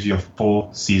until he gives you a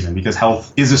full season, because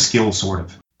health is a skill, sort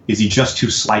of. Is he just too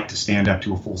slight to stand up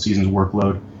to a full season's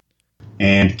workload?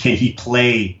 And can he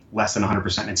play less than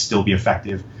 100% and still be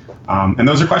effective? And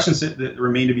those are questions that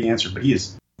remain to be answered. But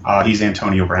he's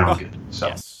Antonio Brown good.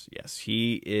 So. Yes,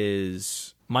 he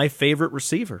is my favorite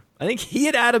receiver. I think he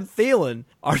and Adam Thielen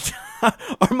are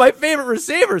my favorite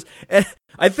receivers. And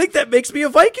I think that makes me a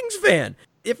Vikings fan.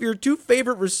 If your 2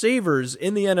 favorite receivers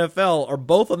in the NFL are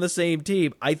both on the same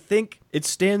team, I think it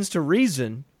stands to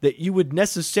reason that you would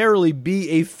necessarily be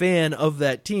a fan of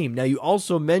that team. Now, you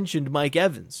also mentioned Mike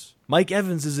Evans. Mike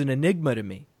Evans is an enigma to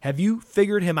me. Have you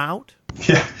figured him out?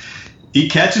 Yeah. He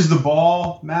catches the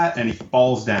ball, Matt, and he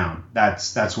falls down.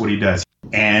 That's what he does.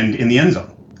 And in the end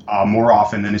zone, more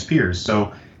often than his peers.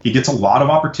 So he gets a lot of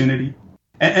opportunity.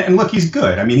 And look, he's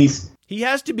good. I mean, he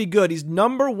has to be good. He's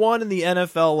number 1 in the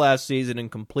NFL last season in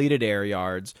completed air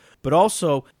yards, but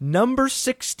also number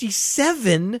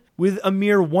 67 with a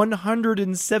mere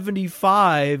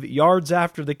 175 yards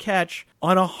after the catch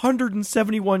on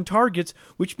 171 targets,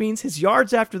 which means his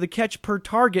yards after the catch per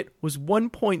target was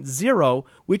 1.0,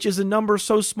 which is a number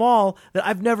so small that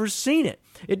I've never seen it.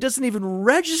 It doesn't even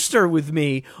register with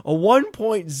me, a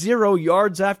 1.0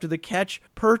 yards after the catch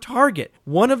per target.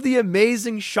 One of the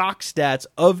amazing shock stats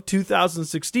of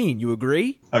 2016. You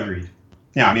agree? Agreed.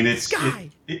 Yeah, I mean,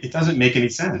 it doesn't make any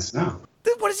sense, no.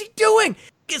 What is he doing?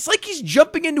 It's like he's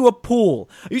jumping into a pool.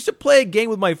 I used to play a game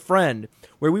with my friend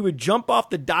where we would jump off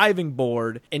the diving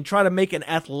board and try to make an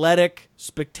athletic,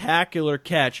 spectacular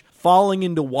catch falling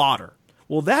into water.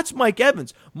 Well, that's Mike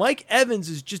Evans. Mike Evans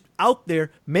is just out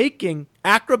there making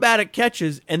acrobatic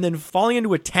catches and then falling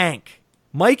into a tank.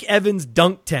 Mike Evans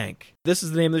Dunk Tank. This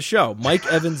is the name of the show. Mike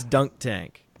Evans Dunk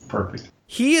Tank. Perfect.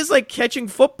 He is like catching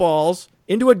footballs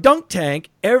into a dunk tank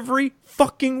every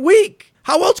fucking week.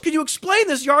 How else could you explain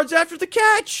this yards after the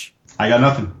catch? I got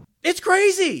nothing. It's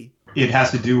crazy. It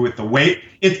has to do with the way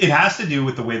it has to do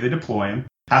with the way they deploy him.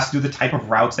 It has to do with the type of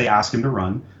routes they ask him to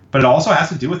run. But it also has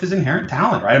to do with his inherent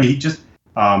talent, right? I mean, he just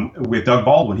with Doug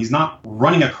Baldwin, he's not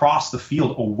running across the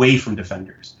field away from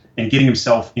defenders and getting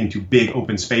himself into big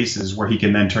open spaces where he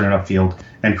can then turn it upfield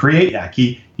and create. Yeah,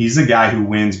 he's a guy who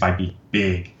wins by being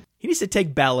big. He needs to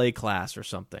take ballet class or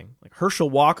something. Like Herschel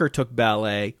Walker took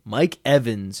ballet. Mike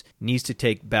Evans needs to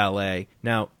take ballet.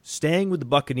 Now, staying with the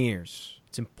Buccaneers,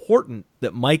 it's important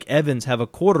that Mike Evans have a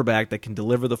quarterback that can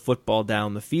deliver the football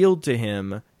down the field to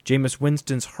him. Jameis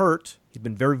Winston's hurt. He's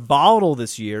been very volatile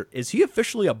this year. Is he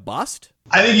officially a bust?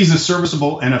 I think he's a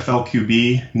serviceable NFL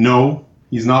QB. No,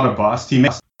 he's not a bust. He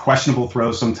makes questionable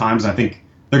throws sometimes. I think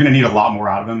they're going to need a lot more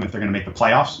out of him if they're going to make the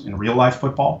playoffs in real life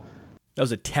football. That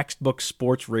was a textbook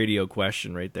sports radio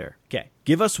question right there. Okay.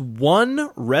 Give us one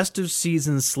rest of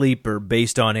season sleeper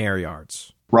based on air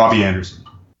yards. Robbie Anderson.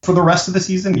 For the rest of the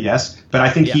season, yes. But I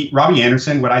think Robbie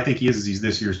Anderson, what I think he is he's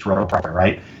this year's Terrell Pryor,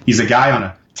 right? He's a guy on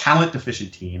a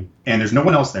talent-deficient team, and there's no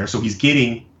one else there, so he's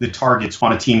getting the targets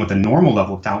on a team with a normal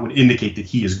level of talent would indicate that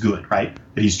he is good, right?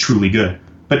 That he's truly good.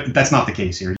 But that's not the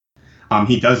case here.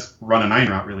 He does run a 9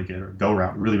 route really good, or go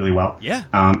route really, really well. Yeah.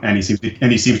 And he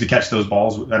seems to catch those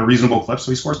balls at a reasonable clip,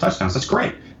 so he scores touchdowns. That's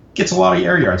great. Gets a lot of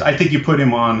air yards. I think you put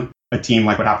him on a team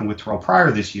like what happened with Terrell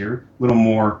Pryor this year, a little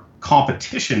more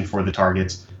competition for the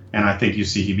targets, and I think you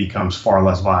see he becomes far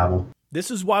less viable. This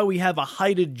is why we have a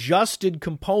height-adjusted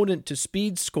component to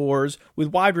speed scores with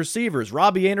wide receivers.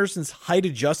 Robbie Anderson's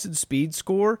height-adjusted speed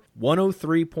score,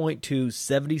 103.2,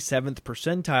 77th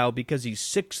percentile, because he's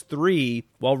 6'3",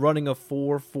 while running a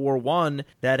 4.41.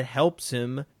 That helps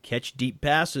him catch deep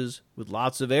passes with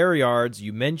lots of air yards.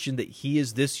 You mentioned that he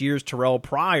is this year's Terrell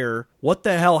Pryor. What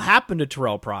the hell happened to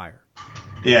Terrell Pryor?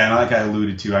 Yeah, and like I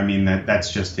alluded to, I mean,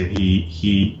 that's just it.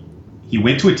 He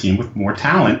went to a team with more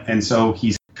talent, and so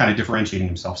he's kind of differentiating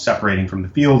himself, separating from the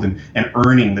field and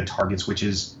earning the targets, which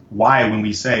is why when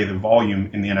we say the volume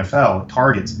in the NFL,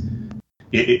 targets,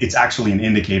 it's actually an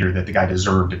indicator that the guy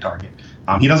deserved a target.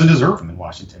 He doesn't deserve them in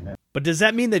Washington. But does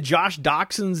that mean that Josh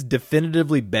Doxson's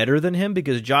definitively better than him?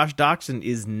 Because Josh Doxson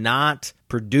is not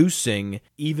producing,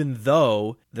 even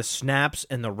though the snaps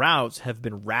and the routes have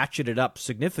been ratcheted up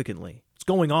significantly. What's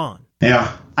going on?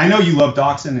 Yeah, I know you love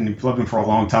Doxson, and you've loved him for a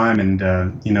long time,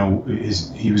 and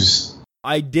he was...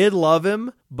 I did love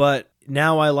him, but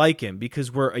now I like him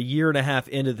because we're a year and a half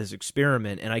into this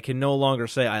experiment, and I can no longer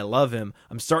say I love him.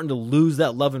 I'm starting to lose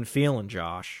that love and feeling,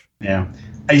 Josh. Yeah.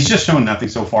 He's just shown nothing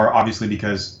so far, obviously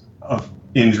because of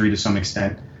injury to some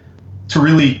extent, to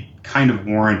really kind of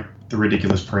warrant the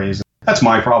ridiculous praise. That's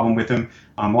my problem with him.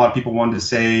 A lot of people wanted to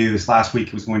say this last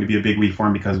week was going to be a big week for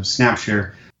him because of snap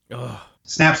share. Ugh.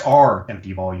 Snaps are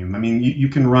empty volume. I mean, you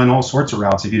can run all sorts of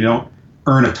routes. If you don't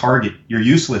earn a target, you're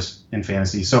useless in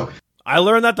fantasy. So I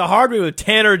learned that the hard way with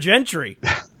Tanner Gentry.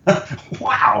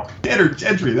 Wow, Tanner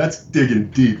Gentry, that's digging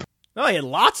deep. Oh, he had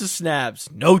lots of snaps,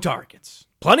 no targets.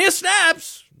 Plenty of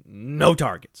snaps, no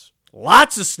targets.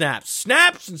 Lots of snaps,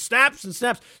 snaps and snaps and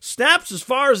snaps. Snaps as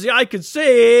far as the eye could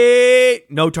see,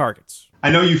 no targets. I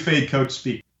know you fade coach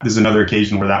speak. This is another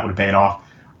occasion where that would have paid off.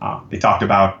 They talked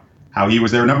about how he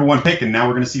was their number one pick, and now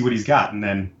we're going to see what he's got. And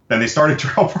then they started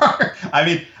Terrell Pryor. I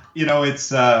mean,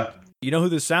 it's... You know who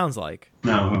this sounds like?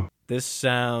 No. This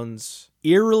sounds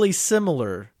eerily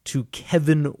similar to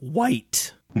Kevin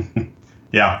White.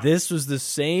 Yeah. This was the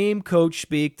same coach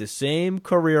speak, the same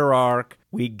career arc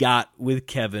we got with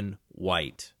Kevin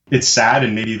White. It's sad,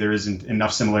 and maybe there isn't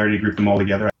enough similarity to group them all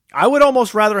together. I would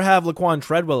almost rather have Laquan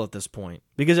Treadwell at this point,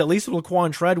 because at least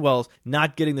Laquan Treadwell's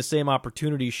not getting the same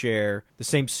opportunity share, the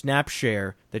same snap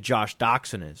share that Josh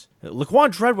Doxson is.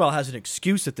 Laquan Treadwell has an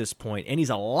excuse at this point, and he's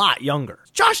a lot younger.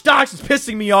 Josh Doxson's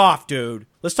pissing me off, dude.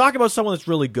 Let's talk about someone that's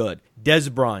really good. Dez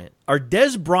Bryant. Are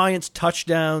Dez Bryant's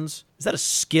touchdowns, is that a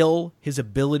skill, his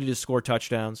ability to score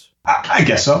touchdowns? I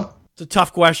guess so. It's a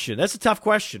tough question. That's a tough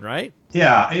question, right?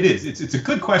 Yeah, it is. It's a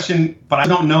good question, but I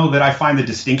don't know that I find the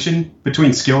distinction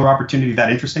between skill or opportunity that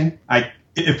interesting. I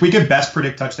if we could best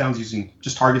predict touchdowns using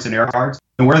just targets and air yards,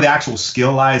 then where the actual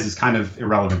skill lies is kind of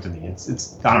irrelevant to me.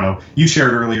 It's I don't know. You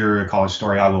shared earlier a college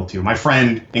story. I will too. My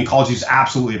friend in college is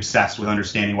absolutely obsessed with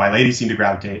understanding why ladies seem to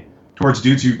gravitate towards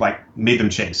dudes who like made them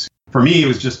chase. For me, it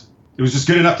was just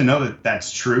good enough to know that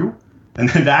that's true and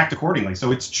then to act accordingly.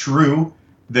 So it's true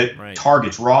that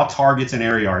raw targets and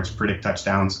air yards predict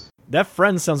touchdowns. That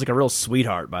friend sounds like a real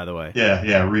sweetheart, by the way.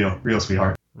 Yeah, real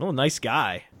sweetheart. Real nice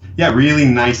guy. Yeah, really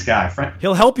nice guy. Friend.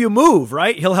 He'll help you move,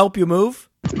 right? He'll help you move.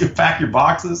 You pack your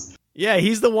boxes. Yeah,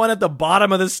 he's the one at the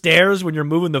bottom of the stairs when you're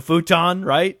moving the futon,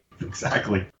 right?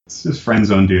 Exactly. It's just friend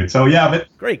zone dude. So yeah, but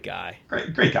great guy.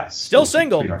 Great guy. Still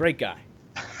single. Sweetheart. Great guy.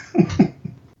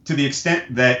 To the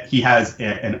extent that he has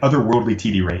an otherworldly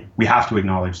TD rate, we have to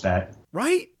acknowledge that.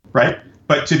 Right.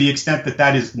 But to the extent that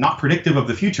that is not predictive of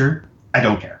the future, I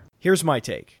don't care. Here's my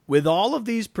take. With all of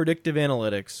these predictive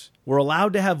analytics, we're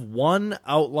allowed to have one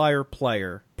outlier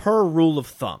player per rule of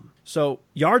thumb. So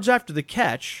yards after the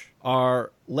catch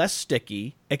are less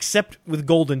sticky, except with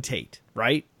Golden Tate,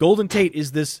 right? Golden Tate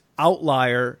is this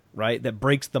outlier, right, that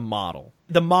breaks the model.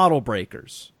 The model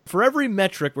breakers. For every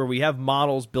metric where we have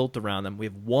models built around them, we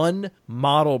have one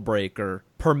model breaker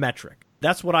per metric.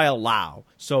 That's what I allow.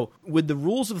 So with the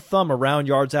rules of thumb around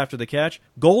yards after the catch,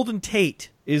 Golden Tate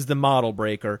is the model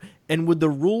breaker. And with the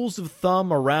rules of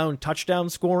thumb around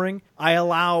touchdown scoring, I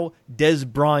allow Dez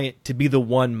Bryant to be the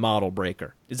one model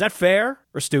breaker. Is that fair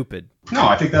or stupid? No,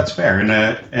 I think that's fair. And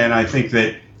I think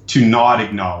that to not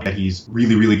acknowledge that he's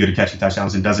really, really good at catching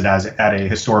touchdowns and does it at a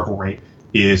historical rate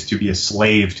is to be a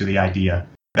slave to the idea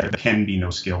that there can be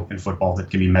no skill in football that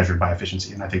can be measured by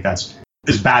efficiency. And I think that's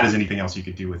as bad as anything else you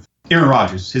could do with Aaron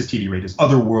Rodgers. His TD rate is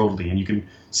otherworldly, and you can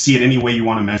see it any way you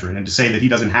want to measure it. And to say that he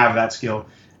doesn't have that skill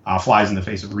flies in the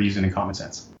face of reason and common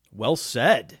sense. Well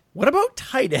said. What about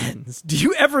tight ends? Do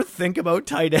you ever think about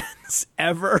tight ends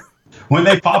ever? When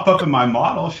they pop up in my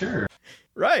model, sure.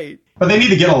 Right. But they need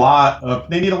to get a lot of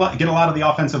the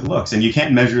offensive looks, and you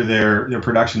can't measure their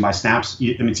production by snaps.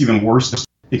 I mean, it's even worse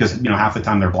because half the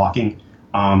time they're blocking.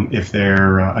 If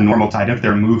they're a normal tight end, if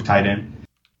they're a move tight end.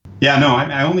 Yeah, no,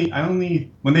 I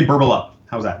only when they burble up.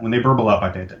 How's that? When they burble up, I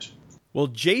pay attention. Well,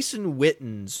 Jason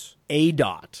Witten's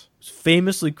ADOT was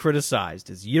famously criticized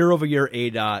as year-over-year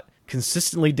ADOT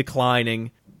consistently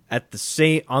declining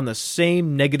on the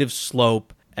same negative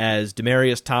slope as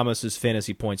Demaryius Thomas's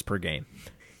fantasy points per game.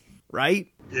 Right?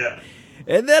 Yeah.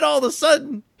 And then all of a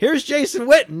sudden, here's Jason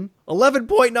Witten,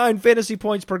 11.9 fantasy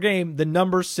points per game, the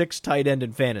number 6 tight end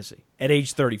in fantasy at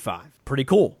age 35. Pretty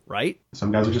cool, right?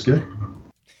 Some guys are just good.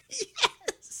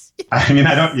 Yes. I mean,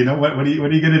 I don't. What are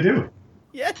you going to do?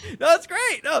 Yeah, no, that's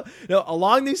great. No,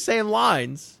 along these same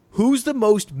lines, who's the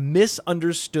most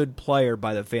misunderstood player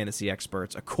by the fantasy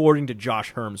experts, according to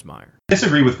Josh Hermsmeyer? I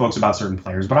disagree with folks about certain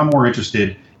players, but I'm more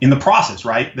interested in the process,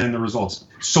 right, than the results,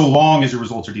 so long as your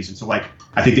results are decent. So, I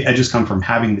think the edges come from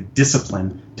having the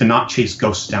discipline to not chase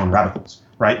ghosts down rabbit holes,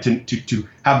 right, to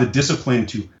have the discipline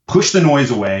to push the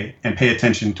noise away and pay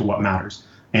attention to what matters.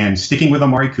 And sticking with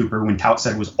Amari Cooper when Tout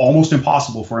said it was almost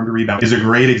impossible for him to rebound is a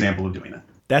great example of doing that.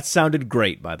 That sounded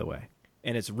great, by the way.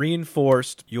 And it's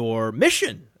reinforced your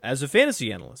mission as a fantasy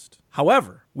analyst.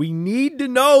 However, we need to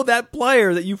know that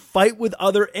player that you fight with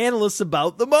other analysts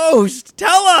about the most.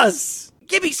 Tell us!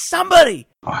 Give me somebody!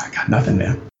 Oh, I got nothing,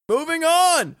 man. Moving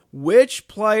on. Which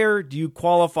player do you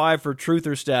qualify for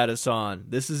truther status on?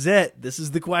 This is it. This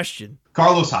is the question.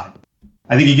 Carlos Hyde.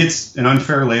 I think he gets an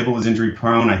unfair label as injury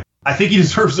prone. I think he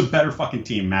deserves a better fucking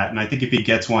team, Matt. And I think if he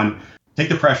gets one, take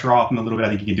the pressure off him a little bit. I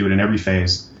think he can do it in every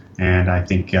phase. And I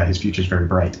think his future is very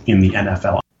bright in the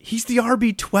NFL. He's the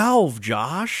RB12,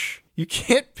 Josh. You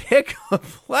can't pick a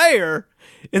player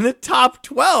in the top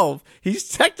 12. He's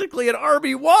technically an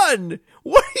RB1.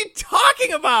 What are you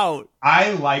talking about?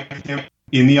 I liked him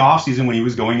in the offseason when he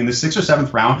was going in the 6th or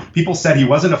 7th round. People said he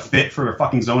wasn't a fit for a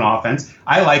fucking zone offense.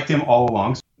 I liked him all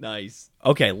along. Nice.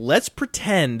 Okay, let's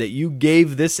pretend that you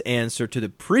gave this answer to the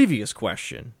previous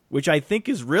question, which I think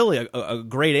is really a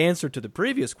great answer to the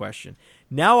previous question.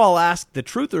 Now I'll ask the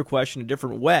truther question a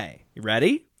different way. You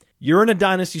ready? You're in a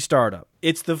dynasty startup.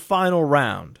 It's the final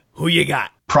round. Who you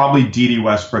got? Probably D.D.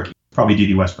 Westbrook.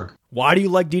 Why do you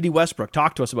like D.D. Westbrook?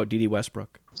 Talk to us about D.D.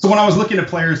 Westbrook. So when I was looking at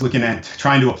players, looking at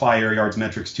trying to apply air yards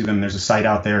metrics to them, there's a site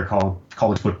out there called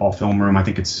College Football Film Room. I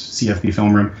think it's CFB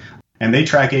Film Room. And they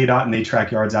track ADOT and they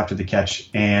track yards after the catch.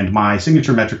 And my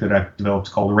signature metric that I've developed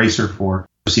is called RACER for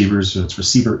receivers. So it's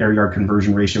receiver air yard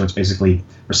conversion ratio. It's basically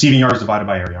receiving yards divided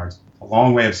by air yards. A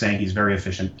long way of saying he's very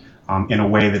efficient in a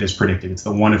way that is predicted. It's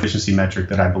the one efficiency metric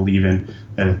that I believe in,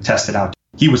 that I've tested out.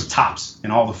 He was tops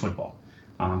in all the football.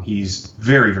 He's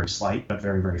very, very slight, but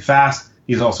very, very fast.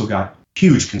 He's also got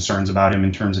huge concerns about him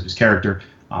in terms of his character.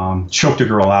 Choked a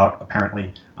girl out,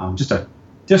 apparently. Just a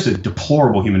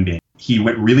deplorable human being. He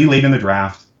went really late in the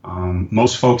draft.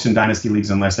 Most folks in dynasty leagues,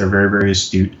 unless they're very, very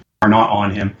astute, are not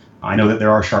on him. I know that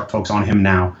there are sharp folks on him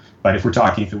now, but if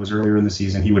it was earlier in the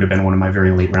season, he would have been one of my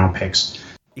very late round picks.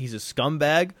 He's a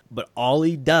scumbag, but all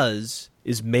he does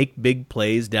is make big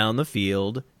plays down the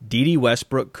field. Dede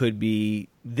Westbrook could be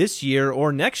this year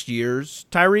or next year's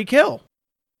Tyreek Hill.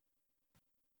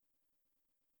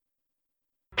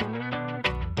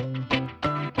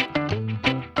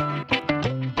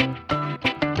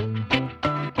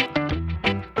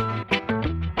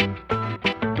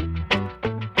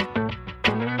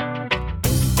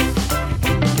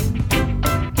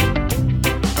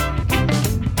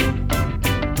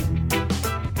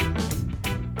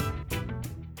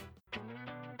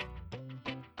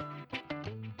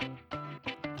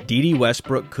 Dede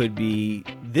Westbrook could be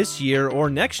this year or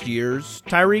next year's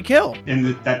Tyreek Hill.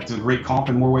 And that's a great comp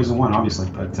in more ways than one, obviously.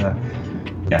 But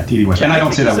yeah, Dede Westbrook. And I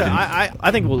don't say that with him.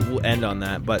 I think we'll end on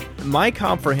that. But my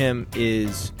comp for him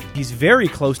is he's very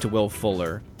close to Will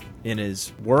Fuller in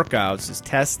his workouts, his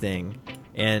testing,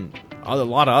 and a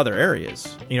lot of other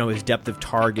areas. His depth of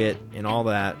target and all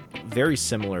that, very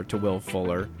similar to Will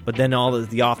Fuller. But then all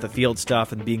the off-the-field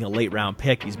stuff and being a late-round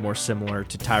pick, he's more similar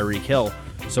to Tyreek Hill.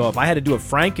 So if I had to do a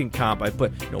Franken comp, I'd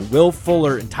put Will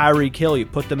Fuller and Tyreek Hill, you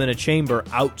put them in a chamber,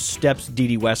 outsteps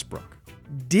Dede Westbrook.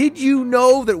 Did you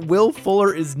know that Will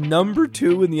Fuller is number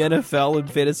 2 in the NFL in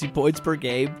fantasy points per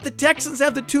game? The Texans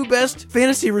have the 2 best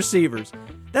fantasy receivers.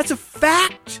 That's a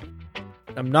fact.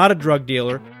 I'm not a drug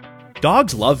dealer.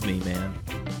 Dogs love me, man.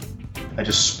 I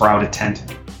just sprout a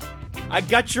tent. I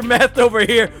got your meth over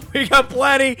here. We got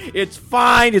plenty. It's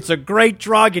fine. It's a great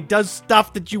drug. It does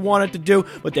stuff that you want it to do.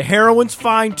 But the heroin's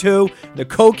fine, too. The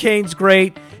cocaine's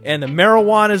great. And the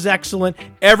marijuana's excellent.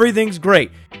 Everything's great.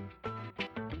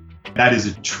 That is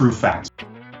a true fact.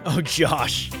 Oh,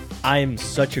 Josh. I am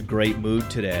such a great mood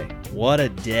today. What a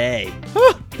day.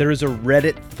 There is a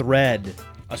Reddit thread,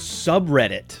 a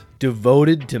subreddit,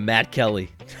 devoted to Matt Kelly.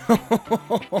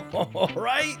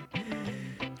 Right?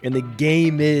 And the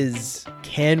game is,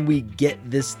 can we get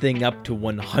this thing up to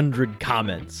 100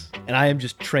 comments? And I am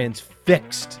just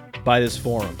transfixed by this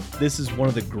forum. This is one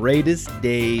of the greatest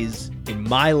days in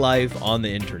my life on the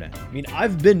internet. I mean,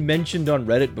 I've been mentioned on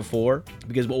Reddit before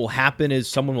because what will happen is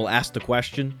someone will ask the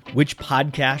question, which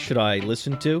podcast should I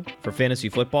listen to for fantasy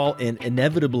football? And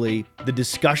inevitably, the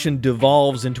discussion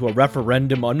devolves into a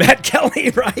referendum on Matt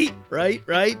Kelly,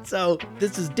 right? So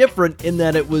this is different in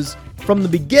that it was, from the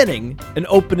beginning, an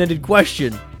open-ended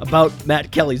question about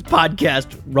Matt Kelly's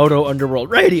podcast, Roto Underworld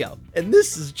Radio. And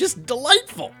this is just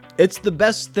delightful. It's the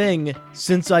best thing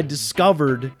since I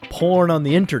discovered porn on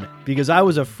the internet, because I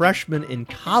was a freshman in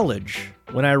college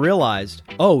when I realized,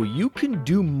 oh, you can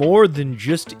do more than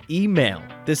just email.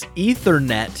 This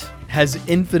Ethernet has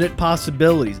infinite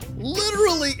possibilities,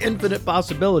 literally infinite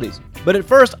possibilities. But at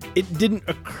first, it didn't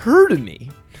occur to me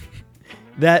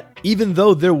that even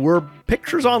though there were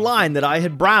pictures online that I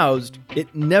had browsed,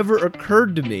 it never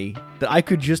occurred to me that I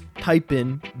could just type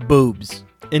in boobs.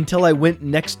 Until I went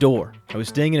next door. I was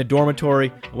staying in a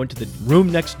dormitory. I went to the room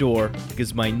next door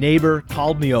because my neighbor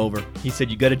called me over. He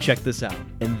said, you got to check this out.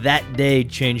 And that day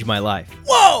changed my life.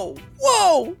 Whoa!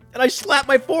 And I slapped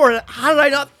my forehead. How did I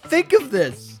not think of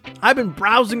this? I've been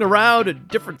browsing around at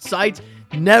different sites.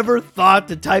 Never thought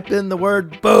to type in the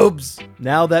word boobs.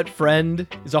 Now that friend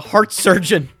is a heart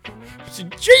surgeon. He's a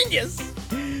genius.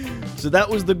 So that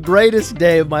was the greatest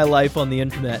day of my life on the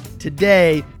internet.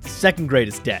 Today, second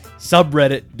greatest day.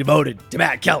 Subreddit devoted to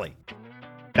Matt Kelly.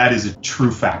 That is a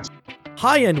true fact.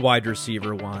 High-end wide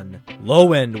receiver 1.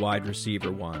 Low-end wide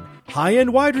receiver 1.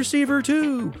 High-end wide receiver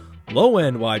 2.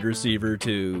 Low-end wide receiver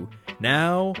 2.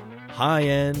 Now,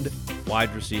 high-end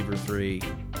wide receiver 3.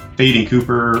 Fading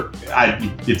Cooper,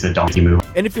 it's a donkey move.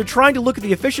 And if you're trying to look at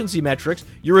the efficiency metrics,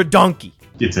 you're a donkey.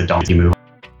 It's a donkey move.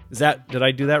 Did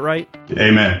I do that right?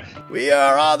 Amen. We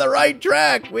are on the right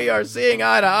track. We are seeing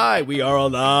eye to eye. We are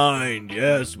aligned.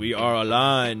 Yes, we are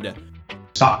aligned.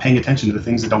 Stop paying attention to the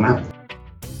things that don't matter.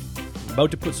 I'm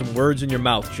about to put some words in your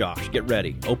mouth, Josh. Get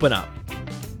ready. Open up.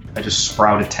 I just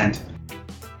sprout a tent.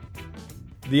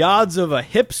 The odds of a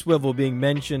hip swivel being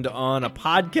mentioned on a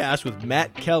podcast with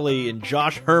Matt Kelly and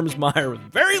Josh Hermsmeyer was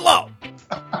very low.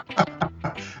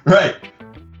 Right.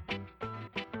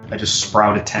 I just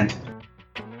sprout a tent.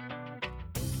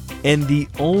 And the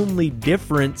only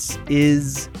difference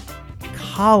is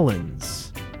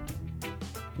Collins.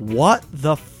 What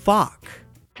the fuck?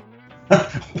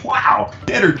 Wow.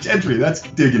 Tanner Gentry, that's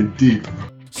digging deep.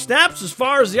 Snaps as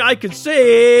far as the eye could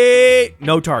see.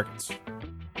 No targets.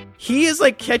 He is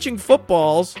like catching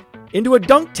footballs into a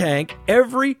dunk tank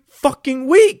every fucking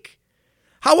week.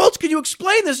 How else could you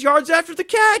explain this yards after the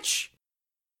catch?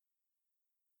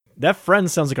 That friend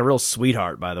sounds like a real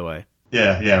sweetheart, by the way.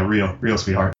 Yeah, real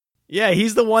sweetheart. Yeah,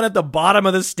 he's the one at the bottom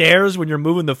of the stairs when you're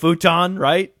moving the futon,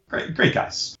 right? Great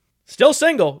guys. Still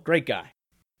single, great guy.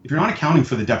 If you're not accounting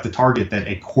for the depth of target that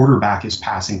a quarterback is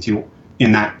passing to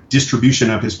in that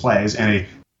distribution of his plays and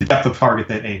the depth of target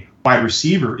that a wide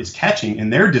receiver is catching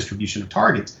in their distribution of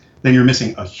targets, then you're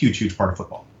missing a huge part of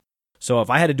football. So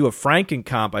if I had to do a Franken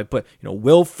comp, I'd put,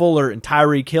 Will Fuller and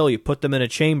Tyreek Hill, you put them in a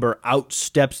chamber, out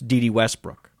steps Dede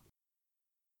Westbrook.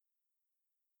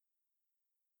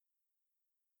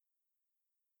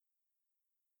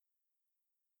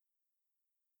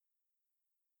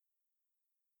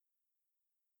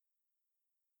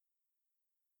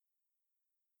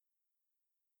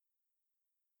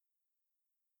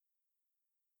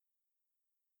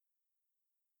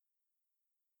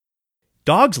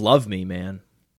 Dogs love me, man.